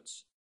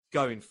Havertz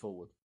going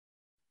forward.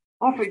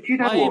 I think, do you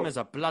know Play him what? as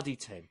a bloody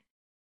 10.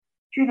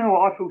 Do you know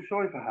what? I feel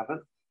sorry for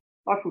Havertz.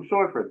 I feel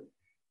sorry for him.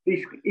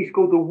 He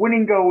scored the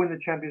winning goal in the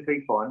Champions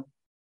League final.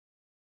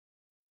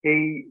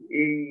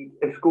 He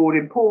has scored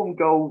important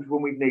goals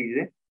when we've needed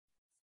him.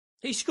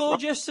 He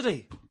scored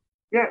yesterday.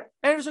 Yeah.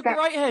 It was a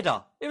great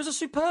header. It was a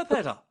superb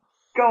header.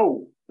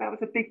 Goal. That was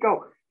a big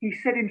goal. He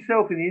said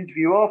himself in the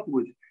interview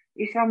afterwards,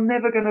 he said, I'm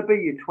never going to be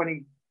your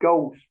 20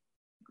 goals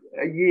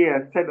a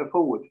year centre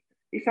forward.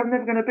 He said, I'm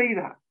never going to be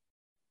that.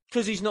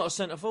 Because he's not a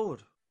centre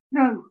forward.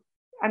 No.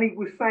 And he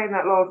was saying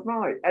that last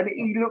night. And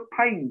he looked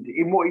pained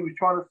in what he was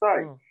trying to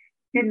say. Oh.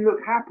 He didn't look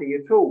happy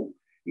at all.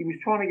 He was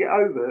trying to get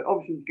over it.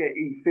 Obviously,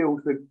 he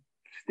feels the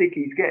stick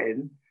he's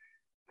getting.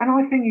 And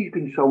I think he's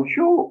been sold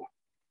short.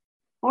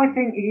 I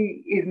think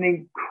he is an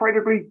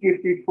incredibly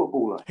gifted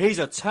footballer. He's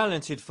a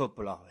talented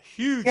footballer,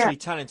 hugely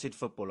talented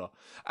footballer.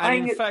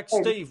 And in fact,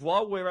 Steve,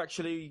 while we're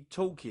actually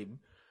talking,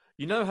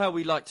 you know how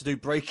we like to do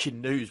breaking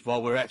news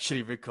while we're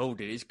actually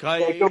recording? It's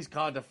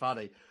kind of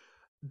funny.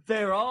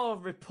 There are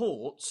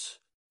reports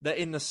that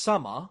in the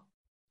summer,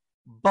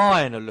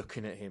 Bayern are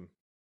looking at him.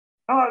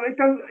 Oh, it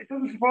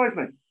doesn't surprise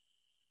me.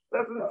 It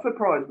doesn't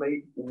surprise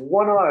me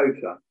one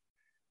iota.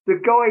 The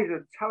guy's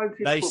a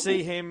talented They footballer.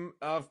 see him.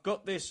 I've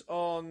got this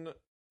on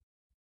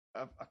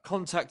a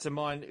contact of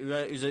mine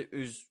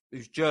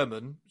who's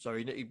German, so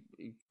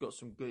he's got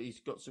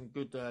some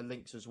good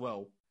links as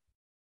well.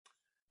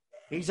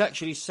 He's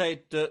actually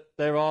said that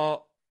there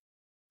are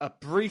a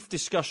brief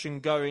discussion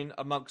going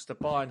amongst the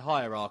Bayern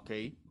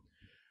hierarchy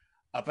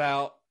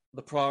about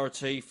the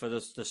priority for the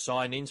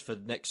signings for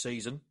next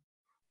season,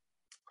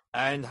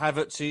 and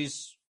Havertz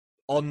is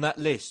on that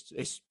list.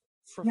 It's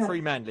a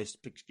three-man list,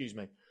 excuse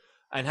me,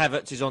 and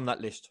Havertz is on that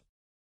list.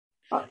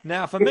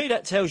 Now, for me,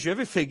 that tells you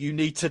everything you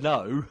need to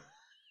know.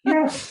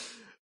 Yeah.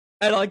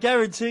 And I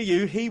guarantee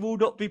you, he will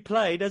not be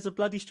played as a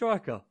bloody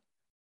striker.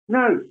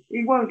 No,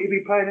 he won't. He'll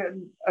be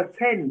playing at a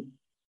 10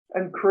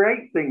 and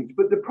create things.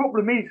 But the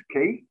problem is,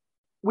 Keith,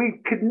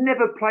 we could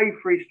never play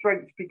for his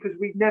strengths because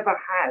we never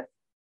had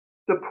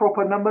the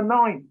proper number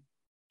 9.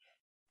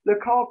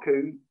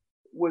 Lukaku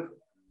was...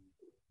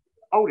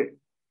 Hold it.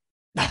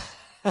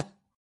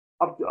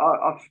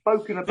 I've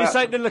spoken about... This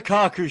ain't the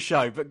Lukaku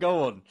show, but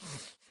go on.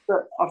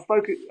 I've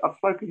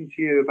spoken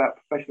to you about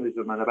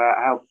professionalism and about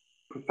how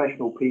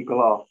professional people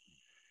are.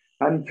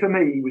 And to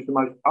me, he was the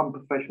most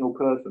unprofessional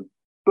person.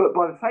 But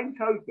by the same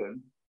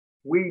token,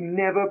 we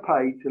never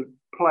played to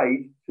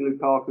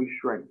Lukaku's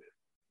strengths.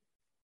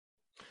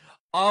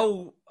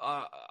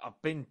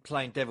 I've been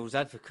playing devil's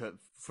advocate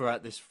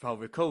throughout this whole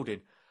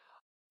recording.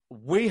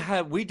 We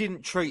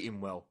didn't treat him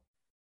well.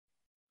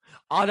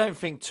 I don't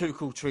think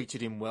Tuchel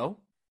treated him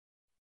well.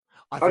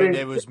 I think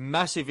there was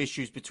massive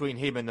issues between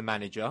him and the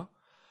manager.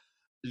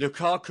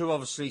 Lukaku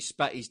obviously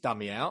spat his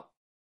dummy out,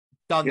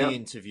 done the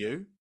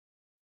interview.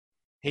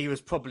 He was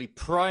probably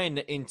praying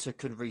that Inter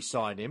could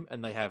re-sign him,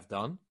 and they have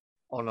done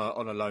on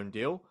a loan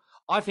deal.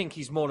 I think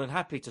he's more than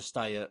happy to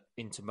stay at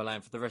Inter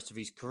Milan for the rest of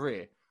his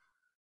career.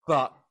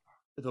 But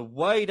the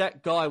way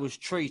that guy was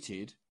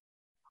treated,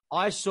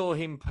 I saw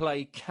him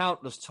play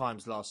countless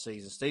times last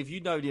season. Steve, you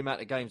know the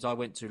amount of games I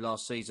went to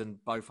last season,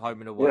 both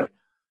home and away. Yeah.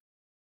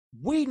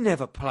 We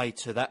never played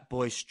to that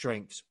boy's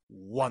strengths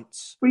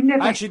once. We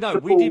never. Actually, no,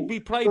 we did. We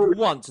played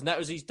once, and that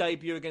was his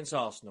debut against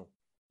Arsenal.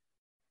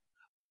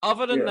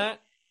 Other than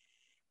that,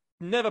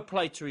 never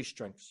played to his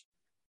strengths.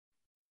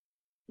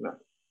 No.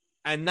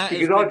 And that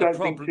has been the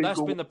problem.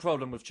 That's been the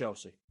problem with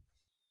Chelsea.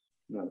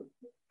 No.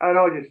 And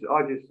I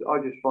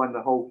just find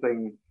the whole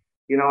thing,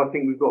 you know, I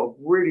think we've got a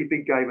really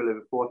big game at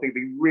Liverpool. I think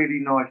it'd be really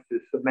nice to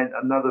cement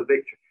another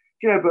victory.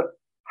 You know, but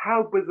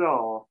how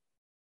bizarre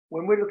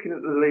when we're looking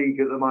at the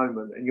league at the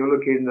moment and you're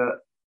looking at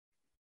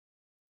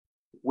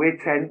we're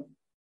 10th,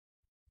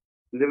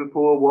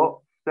 Liverpool are what?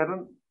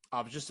 7th?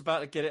 I was just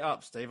about to get it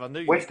up, Steve. I knew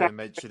you were going to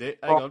mention it.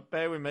 Hang on,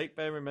 bear with me.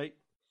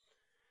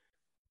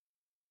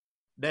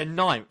 They're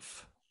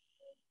 9th.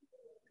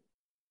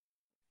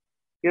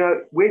 You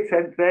know, we're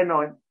 10th, they're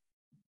 9th.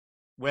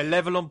 We're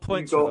level on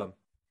points with them.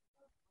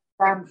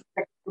 Sam's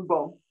second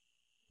bomb.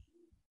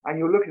 And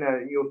you're looking at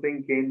it and you're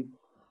thinking,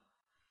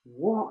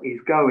 what is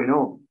going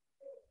on?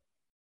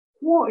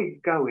 What is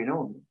going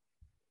on?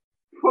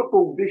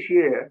 Football this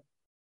year,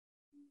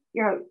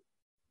 you know,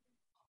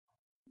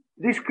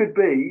 this could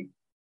be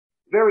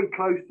very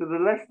close to the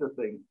Leicester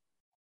thing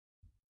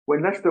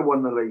when Leicester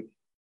won the league.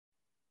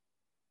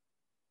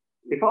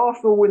 If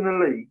Arsenal win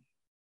the league,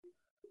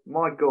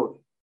 my God,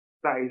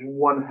 that is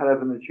one hell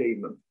of an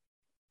achievement.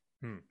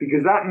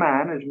 Because that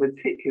man has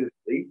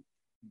meticulously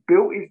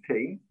built his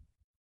team,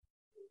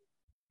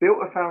 built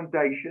a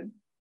foundation,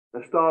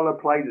 a style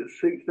of play that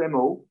suits them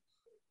all.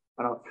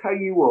 And I'll tell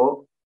you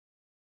what,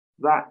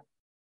 that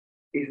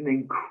is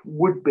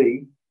would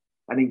be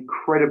an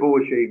incredible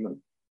achievement.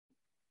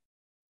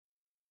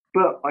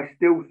 But I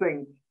still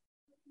think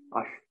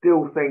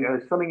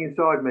there's something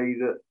inside me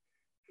that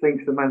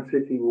thinks the Man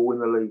City will win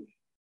the league.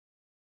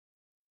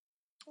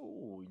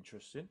 Oh,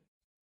 interesting.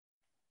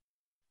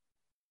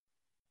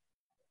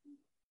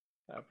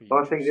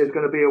 I think there's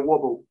going to be a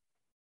wobble.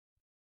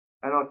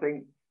 And I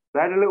think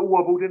they had a little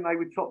wobble, didn't they,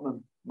 with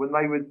Tottenham when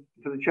they were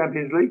for the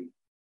Champions League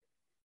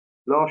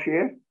last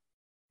year?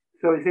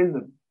 So it's in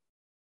them.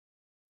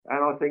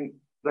 And I think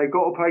they've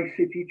got to play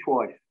City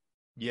twice.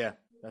 Yeah,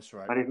 that's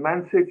right. And if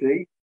Man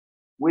City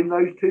win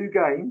those 2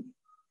 games...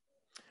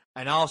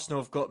 And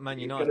Arsenal have got Man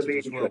United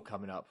as well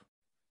coming up.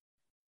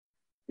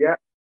 Yeah,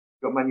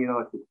 got Man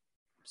United.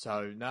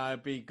 So, no,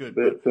 it'd be good.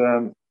 But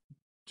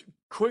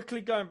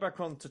quickly going back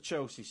on to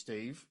Chelsea,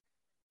 Steve,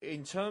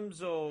 in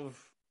terms of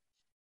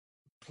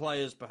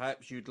players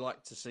perhaps you'd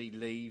like to see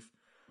leave,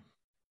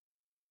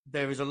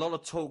 there is a lot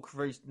of talk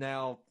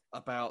now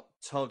about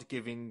Todd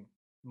giving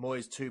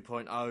Moyes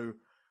 2.0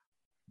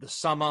 the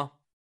summer,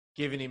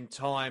 giving him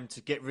time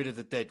to get rid of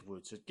the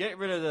deadwood, to get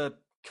rid of the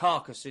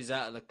carcasses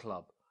out of the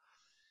club.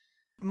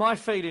 My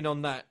feeling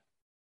on that,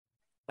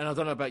 and I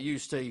don't know about you,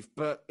 Steve,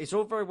 but it's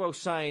all very well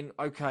saying,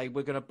 okay,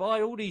 we're going to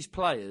buy all these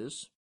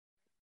players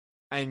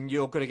and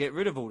you're going to get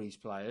rid of all these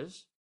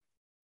players,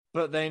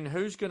 but then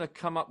who's going to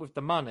come up with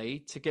the money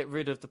to get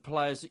rid of the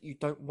players that you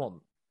don't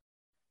want?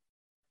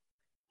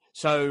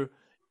 So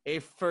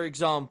if, for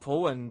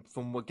example, and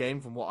from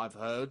what I've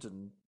heard,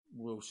 and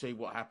we'll see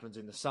what happens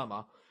in the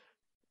summer,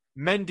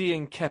 Mendy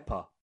and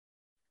Kepa,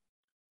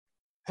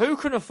 who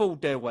can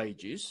afford their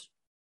wages?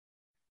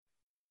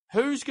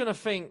 Who's going to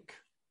think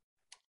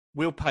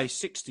we'll pay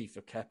 60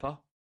 for Kepa,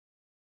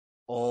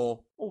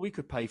 or we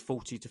could pay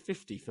 40 to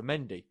 50 for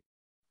Mendy?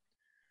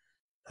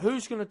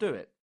 Who's going to do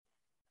it?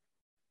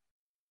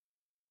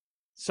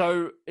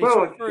 So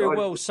it's very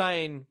well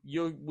saying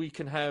we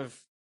can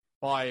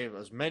buy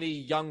as many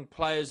young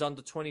players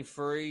under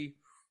 23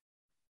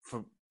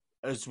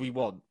 as we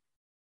want.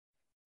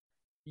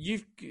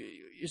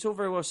 It's all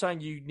very well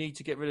saying you need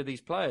to get rid of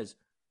these players.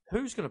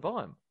 Who's going to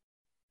buy them?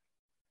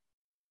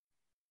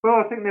 Well,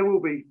 I think there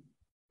will be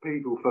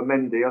people for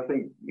Mendy. I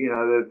think,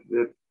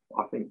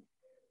 I think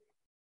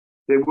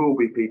there will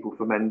be people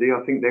for Mendy.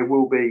 I think there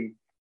will be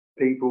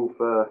people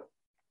for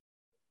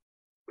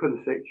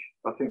Pulisic.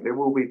 I think there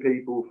will be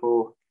people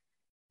for...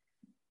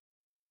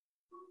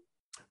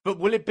 But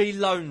will it be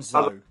loans,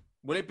 though?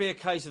 Will it be a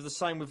case of the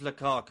same with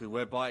Lukaku,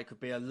 whereby it could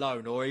be a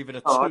loan or even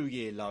a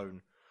 2-year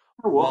loan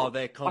while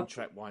their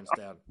contract winds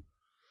down?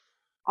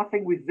 I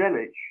think with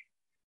Zelic,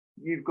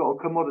 you've got a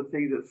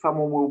commodity that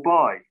someone will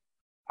buy.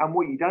 And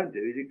what you don't do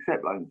is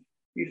accept loans.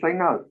 You say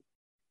no.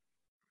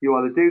 You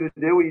either do the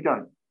deal or you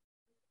don't.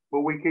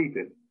 Well, we keep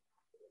it.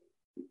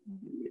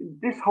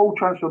 This whole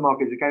transfer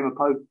market is a game of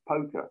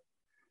poker.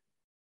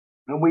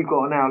 And we've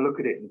got to now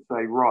look at it and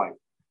say, right,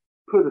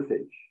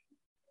 Pulisic,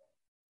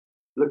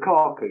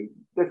 Lukaku,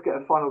 let's get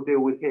a final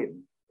deal with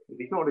him. If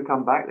he's not going to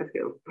come back, let's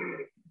get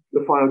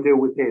the final deal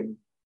with him.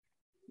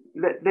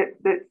 Let's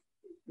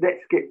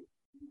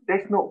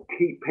not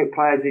keep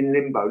players in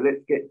limbo.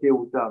 Let's get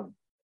deals done.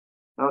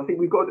 And I think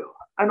we've got to,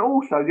 and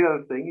also the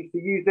other thing is to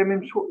use them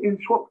in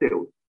swap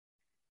deals.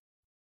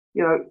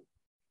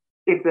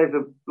 If there's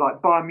like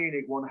Bayern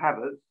Munich want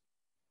Havertz,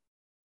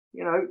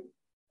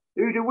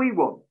 who do we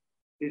want?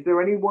 Is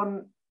there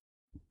anyone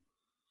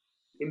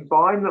in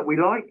Bayern that we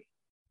like?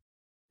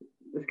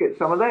 Let's get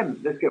some of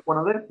them. Let's get one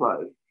of their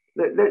players.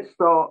 Let's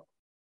start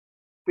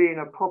being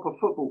a proper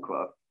football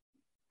club.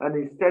 And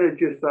instead of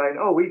just saying,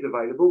 oh, he's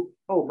available.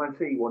 Oh, Man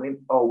City want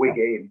him. Oh, we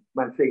get him.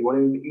 Man City want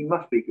him. He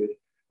must be good.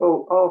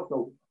 Oh,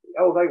 Arsenal.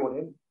 Oh, they want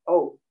him.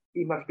 Oh,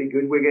 he must be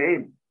good. We get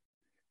him.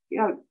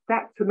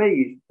 That to me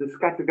is the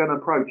scattergun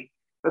approach.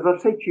 As I've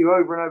said to you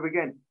over and over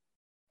again,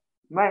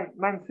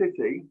 Man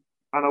City,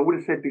 and I would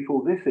have said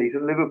before this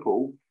season,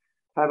 Liverpool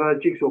have a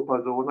jigsaw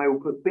puzzle and they will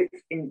put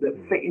bits in that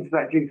fit into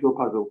that jigsaw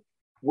puzzle.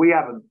 We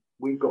haven't.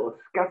 We've got a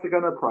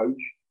scattergun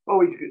approach.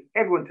 Oh, he's good.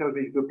 Everyone tells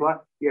me he's a good player.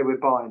 Yeah, we're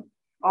buying.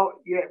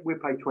 Oh, yeah, we'll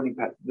pay £20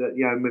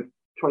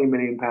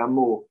 million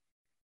more.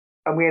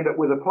 And we end up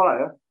with a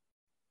player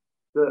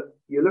that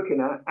you're looking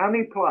at, how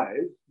many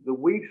players that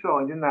we've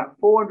signed in that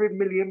 £400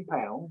 million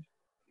that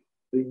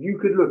you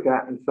could look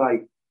at and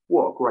say,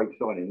 what a great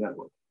signing that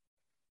was.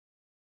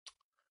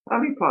 How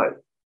many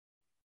players?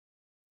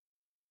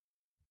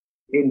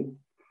 In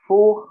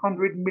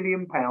 £400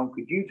 million,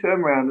 could you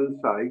turn around and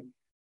say,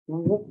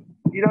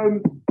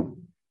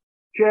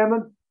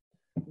 Chairman,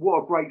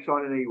 what a great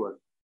signing he was.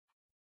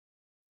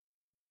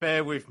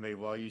 Bear with me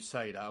while you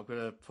say that. I'm going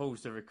to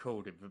pause the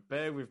recording, but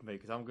bear with me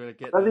because I'm going to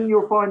get. I think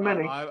you'll find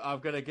many. I'm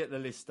going to get the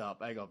list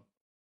up. Hang on,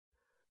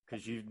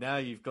 because you've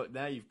got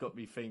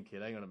me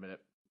thinking. Hang on a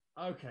minute.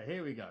 Okay,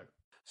 here we go.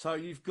 So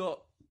you've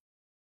got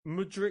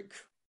Mudryk.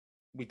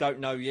 We don't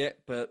know yet,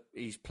 but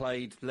he's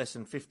played less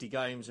than 50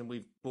 games, and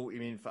we've bought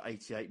him in for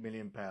 £88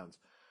 million.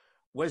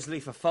 Wesley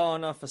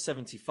Fofana for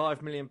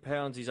 £75 million.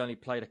 He's only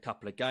played a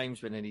couple of games,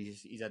 but then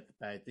he's had a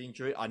bad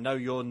injury. I know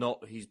you're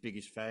not his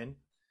biggest fan.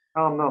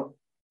 I'm not.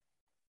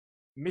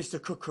 Mr.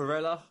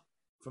 Cucurella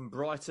from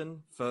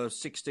Brighton for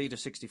 £60 to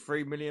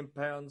 £63 million.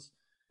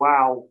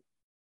 Wow.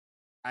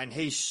 And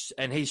he's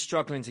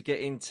struggling to get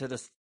into the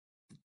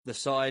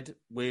side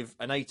with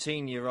an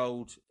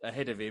 18-year-old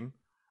ahead of him,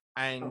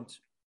 and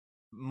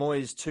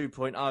Moyes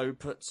 2.0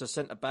 puts a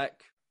centre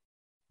back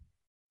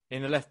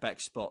in the left-back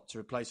spot to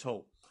replace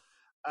Hall.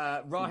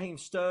 Raheem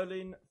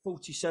Sterling,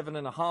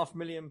 £47.5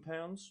 million.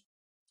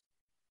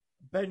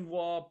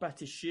 Benoit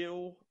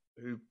Badiashile,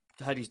 who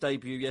had his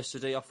debut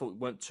yesterday, I thought it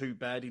weren't too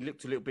bad. He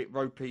looked a little bit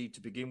ropey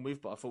to begin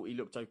with, but I thought he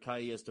looked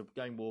okay as the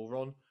game wore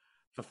on.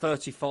 For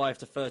 £35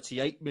 to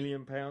 £38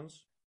 million.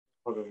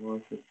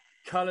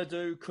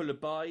 Kalidou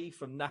Koulibaly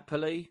from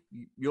Napoli,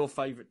 your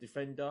favourite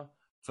defender,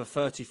 for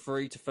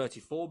 £33 to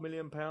 £34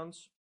 million.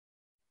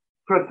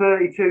 For a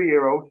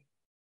 32-year-old.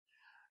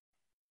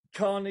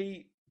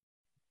 Carney,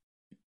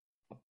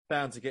 I'm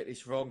bound to get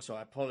this wrong, so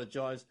I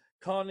apologise.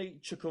 Carney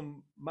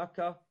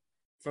Chukwuemeka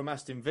from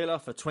Aston Villa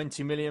for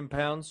 £20 million.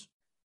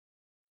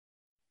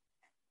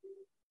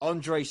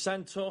 Andre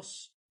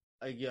Santos,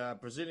 a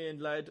Brazilian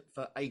lad,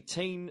 for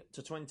 £18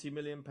 to £20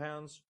 million.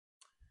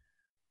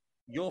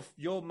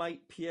 Your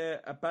mate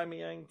Pierre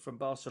Aubameyang from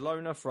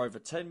Barcelona for over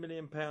 £10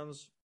 million.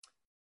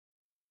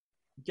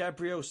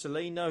 Gabriel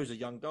Solino, who's a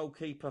young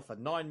goalkeeper, for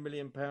 £9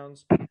 million.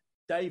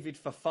 David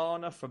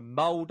Fofana from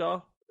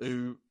Molde,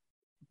 who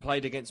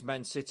played against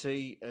Man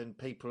City, and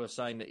people are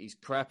saying that he's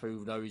crap,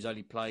 even though he's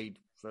only played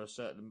for a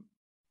certain,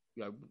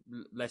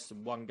 less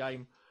than one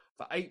game,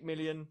 for £8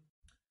 million.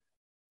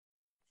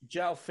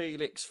 João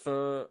Felix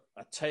for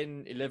a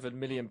 £10-11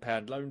 million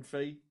loan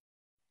fee.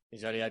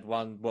 He's only had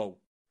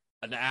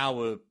an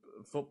hour of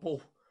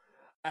football.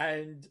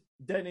 And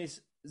Denis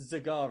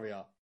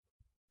Zakaria.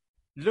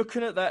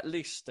 Looking at that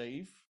list,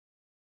 Steve.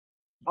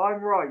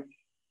 I'm right.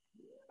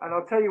 And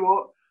I'll tell you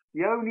what,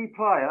 the only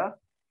player,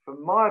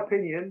 from my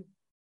opinion,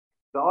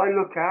 that I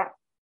look at,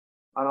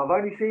 and I've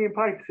only seen him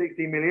play for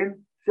 60 minutes,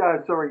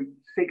 João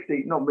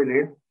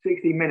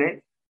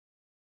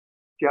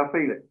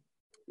Felix.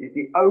 Is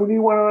the only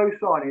one of those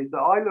signings that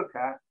I look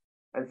at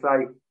and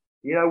say,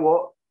 you know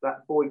what,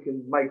 that boy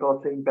can make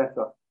our team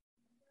better.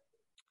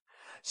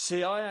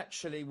 See, I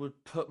actually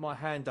would put my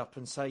hand up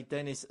and say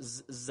Denis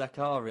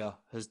Zakaria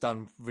has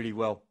done really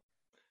well.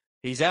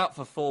 He's out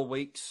for 4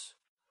 weeks,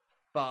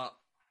 but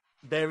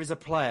there is a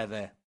player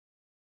there.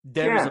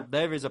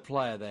 There is a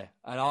player there,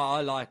 and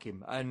I like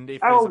him. And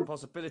if there's a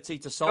possibility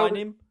to sign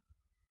him...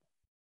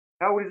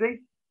 How old is he?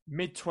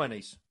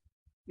 Mid-20s.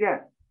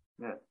 Yeah.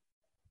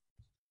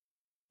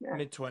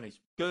 Mid-20s.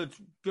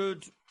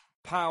 Good,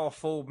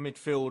 powerful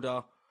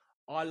midfielder.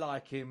 I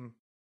like him.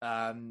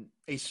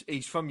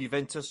 He's from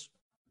Juventus.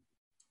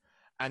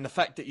 And the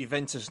fact that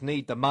Juventus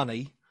need the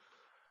money,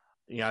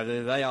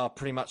 they are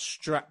pretty much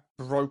strapped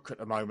broke at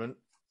the moment.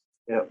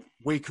 Yeah.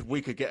 We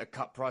could get a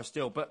cut price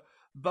deal. But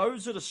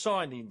those are the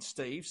signings,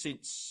 Steve,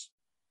 since,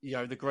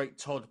 the great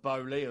Todd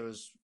Bowley,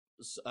 as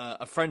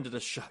a friend of the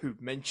show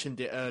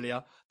mentioned it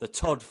earlier, the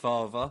Todd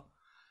father.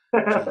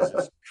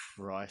 Jesus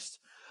Christ.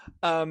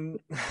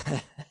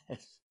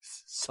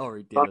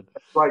 Sorry, Dylan.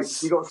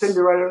 Right, you got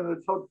Cinderella and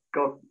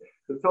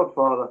the Todd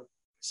father.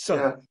 So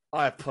yeah.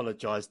 I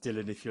apologise,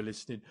 Dylan, if you're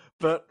listening,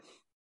 but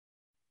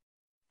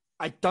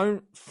I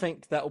don't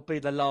think that'll be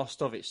the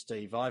last of it,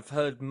 Steve. I've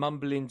heard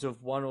mumblings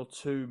of 1 or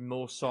 2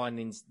 more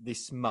signings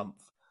this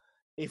month.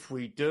 If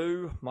we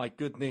do, my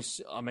goodness,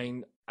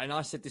 and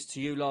I said this to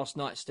you last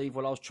night, Steve,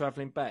 while I was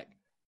travelling back.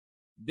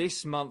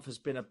 This month has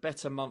been a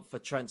better month for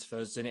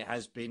transfers than it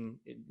has been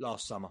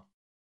last summer.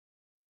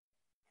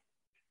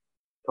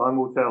 Time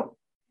will tell.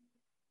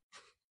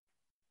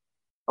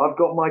 I've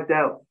got my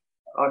doubts.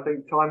 I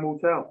think time will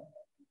tell.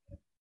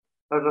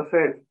 As I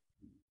said,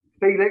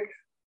 Felix,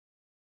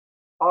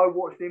 I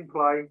watched him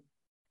play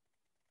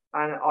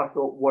and I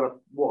thought, what a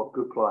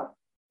good player.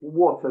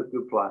 What a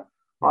good player.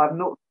 I have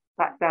not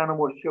sat down and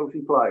watched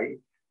Chelsea play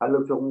and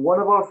looked at one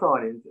of our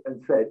signings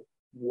and said,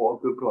 what a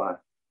good player.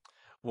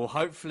 Well,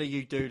 hopefully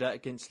you do that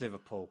against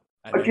Liverpool.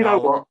 And do you know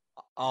what?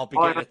 I'll be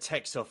getting a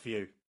text off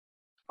you.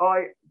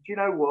 Do you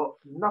know what?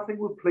 Nothing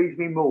would please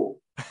me more.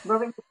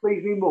 Nothing would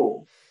please me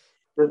more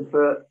than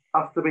for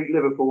us to beat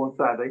Liverpool on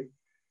Saturday.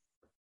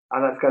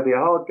 And that's going to be a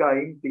hard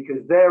game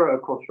because they're at a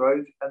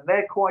crossroads and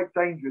they're quite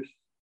dangerous.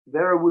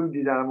 They're a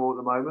wounded animal at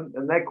the moment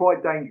and they're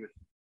quite dangerous.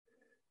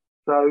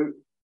 So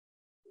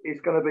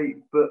it's going to be,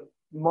 but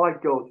my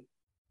God,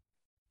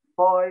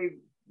 400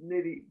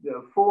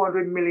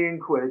 million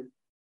quid.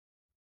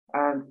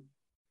 And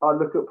I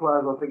look at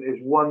players, I think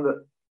there's one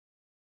that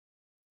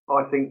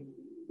I think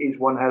is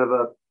one hell of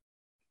a.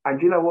 And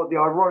do you know what the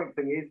ironic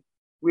thing is?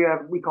 We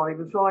can't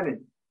even sign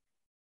him.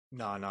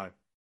 No, I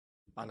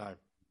know.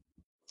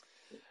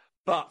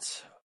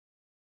 But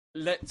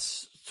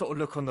let's sort of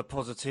look on the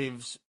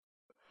positives.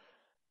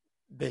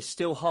 There's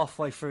still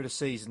halfway through the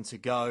season to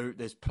go.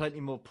 There's plenty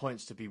more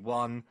points to be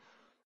won.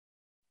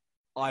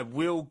 I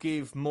will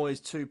give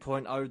Moyes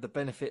 2.0 the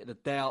benefit of the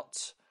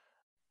doubt.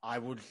 I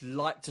would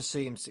like to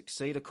see him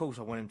succeed. Of course,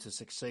 I want him to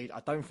succeed. I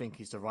don't think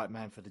he's the right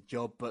man for the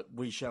job, but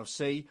we shall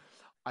see.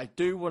 I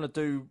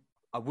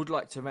would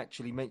like to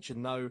actually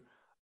mention, though,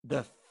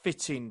 the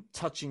fitting,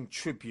 touching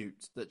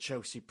tribute that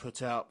Chelsea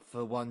put out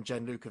for one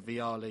Gianluca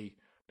Vialli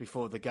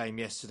before the game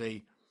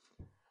yesterday.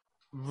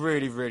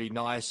 Really, really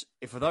nice.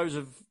 For those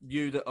of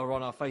you that are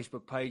on our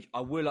Facebook page, I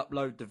will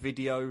upload the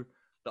video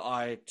that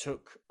I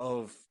took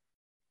of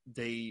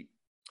the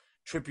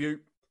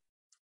tribute.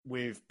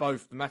 with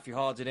both the Matthew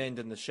Harding end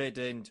and the Shed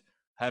end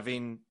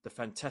having the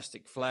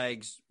fantastic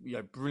flags,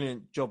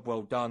 brilliant job,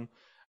 well done.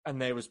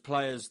 And there was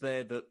players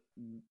there that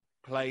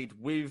played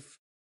with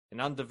and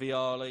under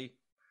Vialli.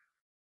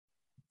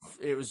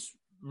 It was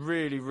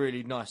really,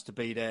 really nice to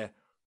be there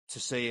to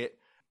see it.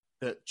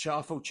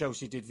 I thought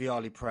Chelsea did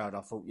Vialli proud,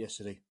 I thought,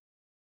 yesterday.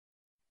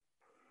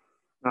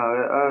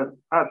 No,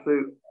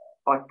 absolute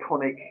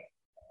iconic.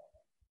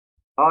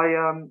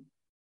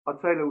 I'll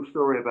tell you a little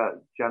story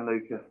about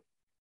Gianluca.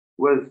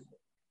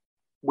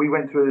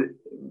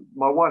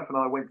 My wife and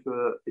I went to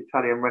an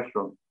Italian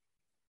restaurant,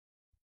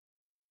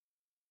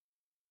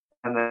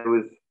 and there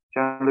was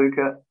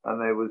Gianluca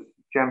and there was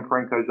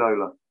Gianfranco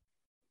Zola,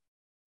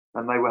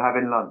 and they were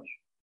having lunch.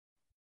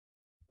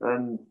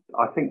 And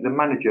I think the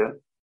manager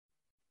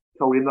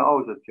told him that I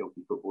was a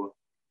Chelsea footballer,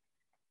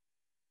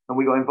 and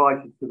we got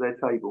invited to their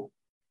table,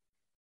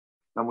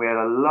 and we had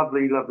a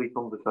lovely, lovely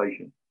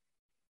conversation.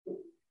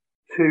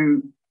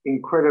 Two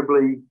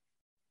incredibly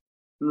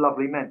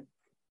lovely men.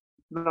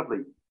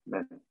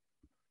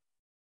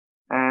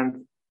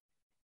 And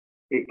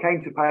it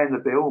came to paying the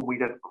bill, and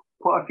we'd had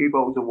quite a few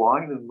bottles of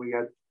wine, and we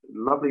had a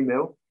lovely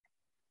meal,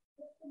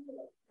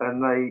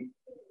 and they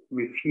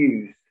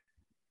refused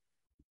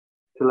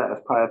to let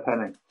us pay a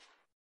penny.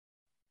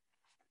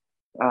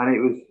 And it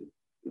was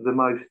the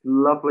most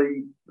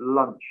lovely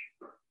lunch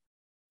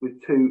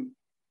with two.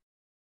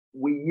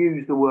 We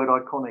use the word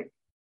iconic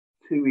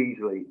too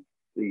easily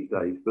these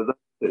days, but those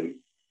two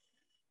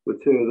were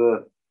two of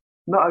the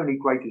not only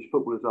greatest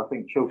footballers I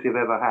think Chelsea have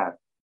ever had,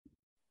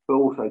 but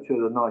also two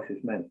of the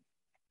nicest men.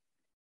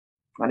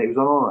 And it was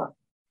an honour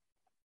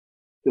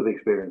to have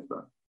experienced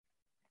that.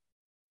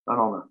 An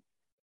honour.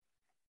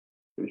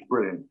 It was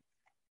brilliant.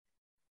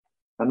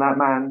 And that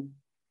man,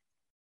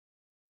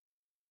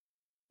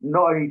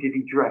 not only did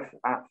he dress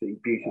absolutely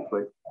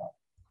beautifully,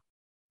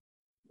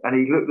 and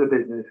he looked the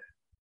business,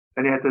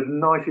 and he had the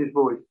nicest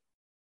voice,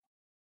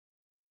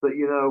 but,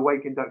 the way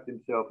he conducted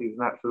himself, he was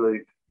an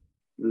absolute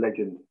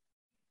legend.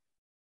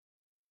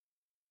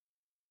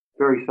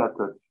 Very sad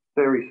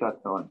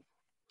time.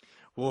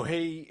 Well,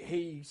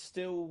 he's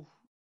still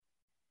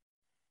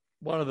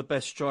one of the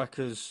best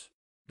strikers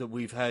that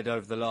we've had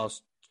over the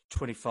last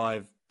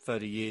 25,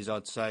 30 years,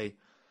 I'd say.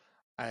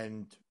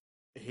 And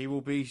he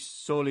will be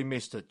sorely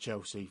missed at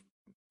Chelsea,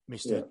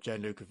 Mr.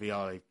 Gianluca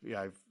Vialli.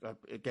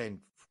 Again,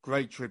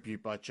 great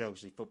tribute by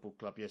Chelsea Football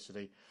Club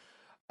yesterday.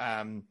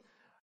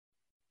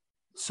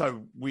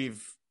 So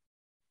we've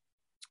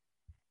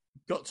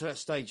got to that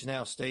stage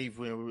now, Steve,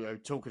 where we were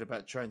talking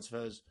about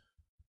transfers.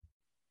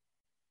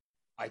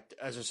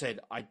 As I said,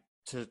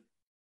 to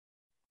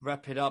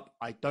wrap it up,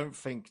 I don't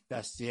think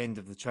that's the end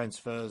of the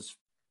transfers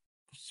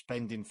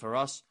spending for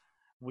us.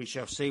 We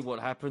shall see what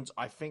happens.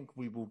 I think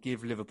we will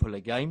give Liverpool a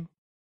game.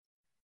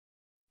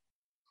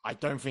 I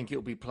don't think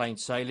it'll be plain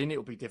sailing.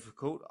 It'll be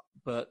difficult,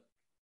 but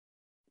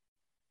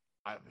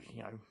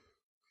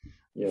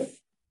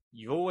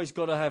you've always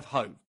got to have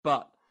hope.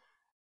 But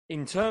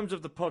in terms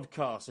of the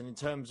podcast and in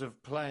terms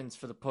of plans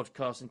for the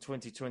podcast in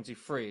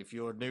 2023, if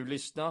you're a new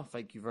listener,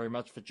 thank you very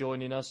much for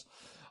joining us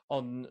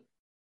on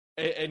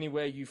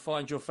anywhere you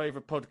find your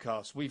favourite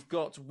podcast. We've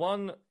got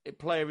one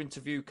player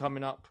interview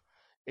coming up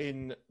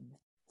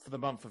for the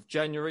month of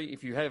January.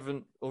 If you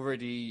haven't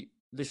already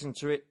listened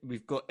to it,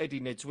 we've got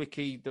Eddie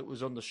Niedzwiecki that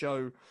was on the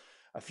show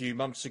a few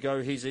months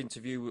ago. His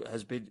interview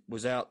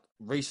was out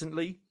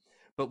recently.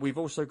 But we've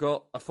also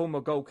got a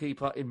former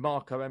goalkeeper in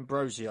Marco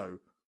Ambrosio,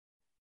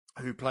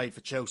 who played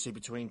for Chelsea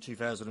between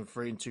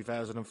 2003 and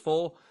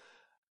 2004.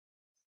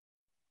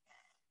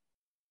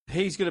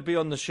 He's going to be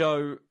on the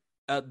show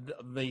at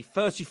the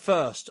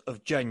 31st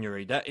of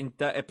January. That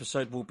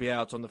episode will be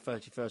out on the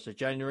 31st of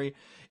January.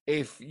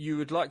 If you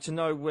would like to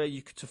know where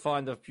to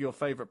find your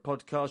favourite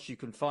podcasts, you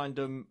can find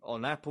them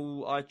on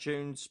Apple,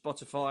 iTunes,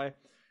 Spotify.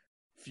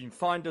 If you can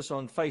find us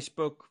on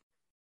Facebook,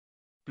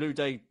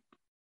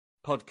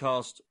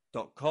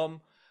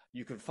 BlueDayPodcast.com.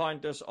 You can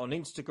find us on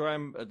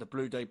Instagram at the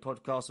Blue Day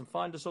Podcast and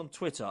find us on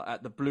Twitter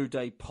at the Blue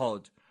Day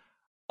Pod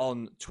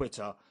on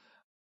Twitter.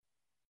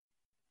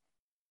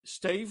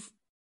 Steve,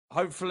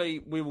 hopefully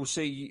we will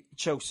see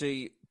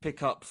Chelsea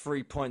pick up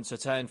 3 points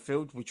at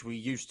Anfield, which we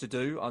used to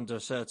do under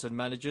certain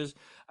managers,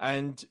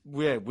 and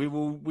we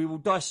will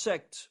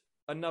dissect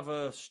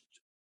another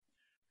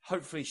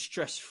hopefully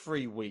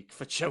stress-free week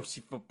for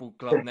Chelsea Football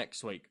Club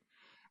next week.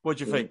 What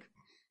do you think?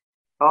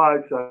 I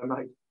hope so,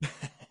 mate.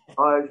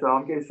 I hope so.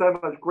 I'm getting so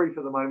much grief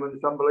at the moment.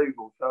 It's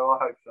unbelievable. So I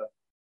hope so.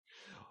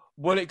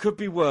 Well, it could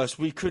be worse.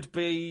 We could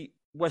be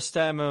West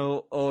Ham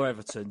or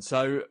Everton.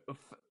 So,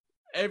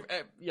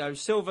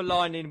 silver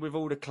lining with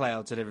all the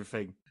clouds and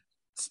everything.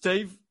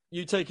 Steve,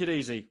 you take it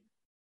easy.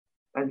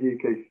 And you,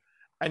 Keith.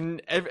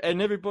 And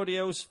everybody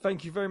else,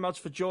 thank you very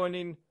much for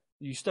joining.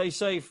 You stay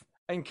safe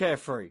and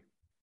carefree.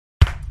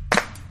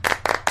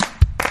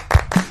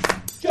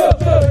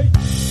 Chelsea!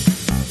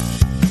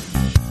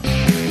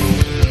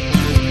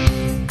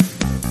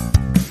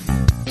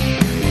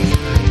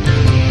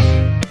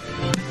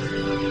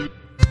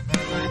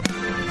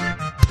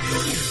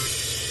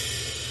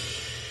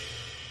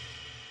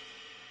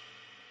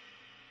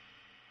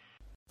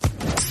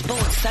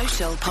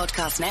 Social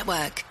Podcast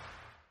Network.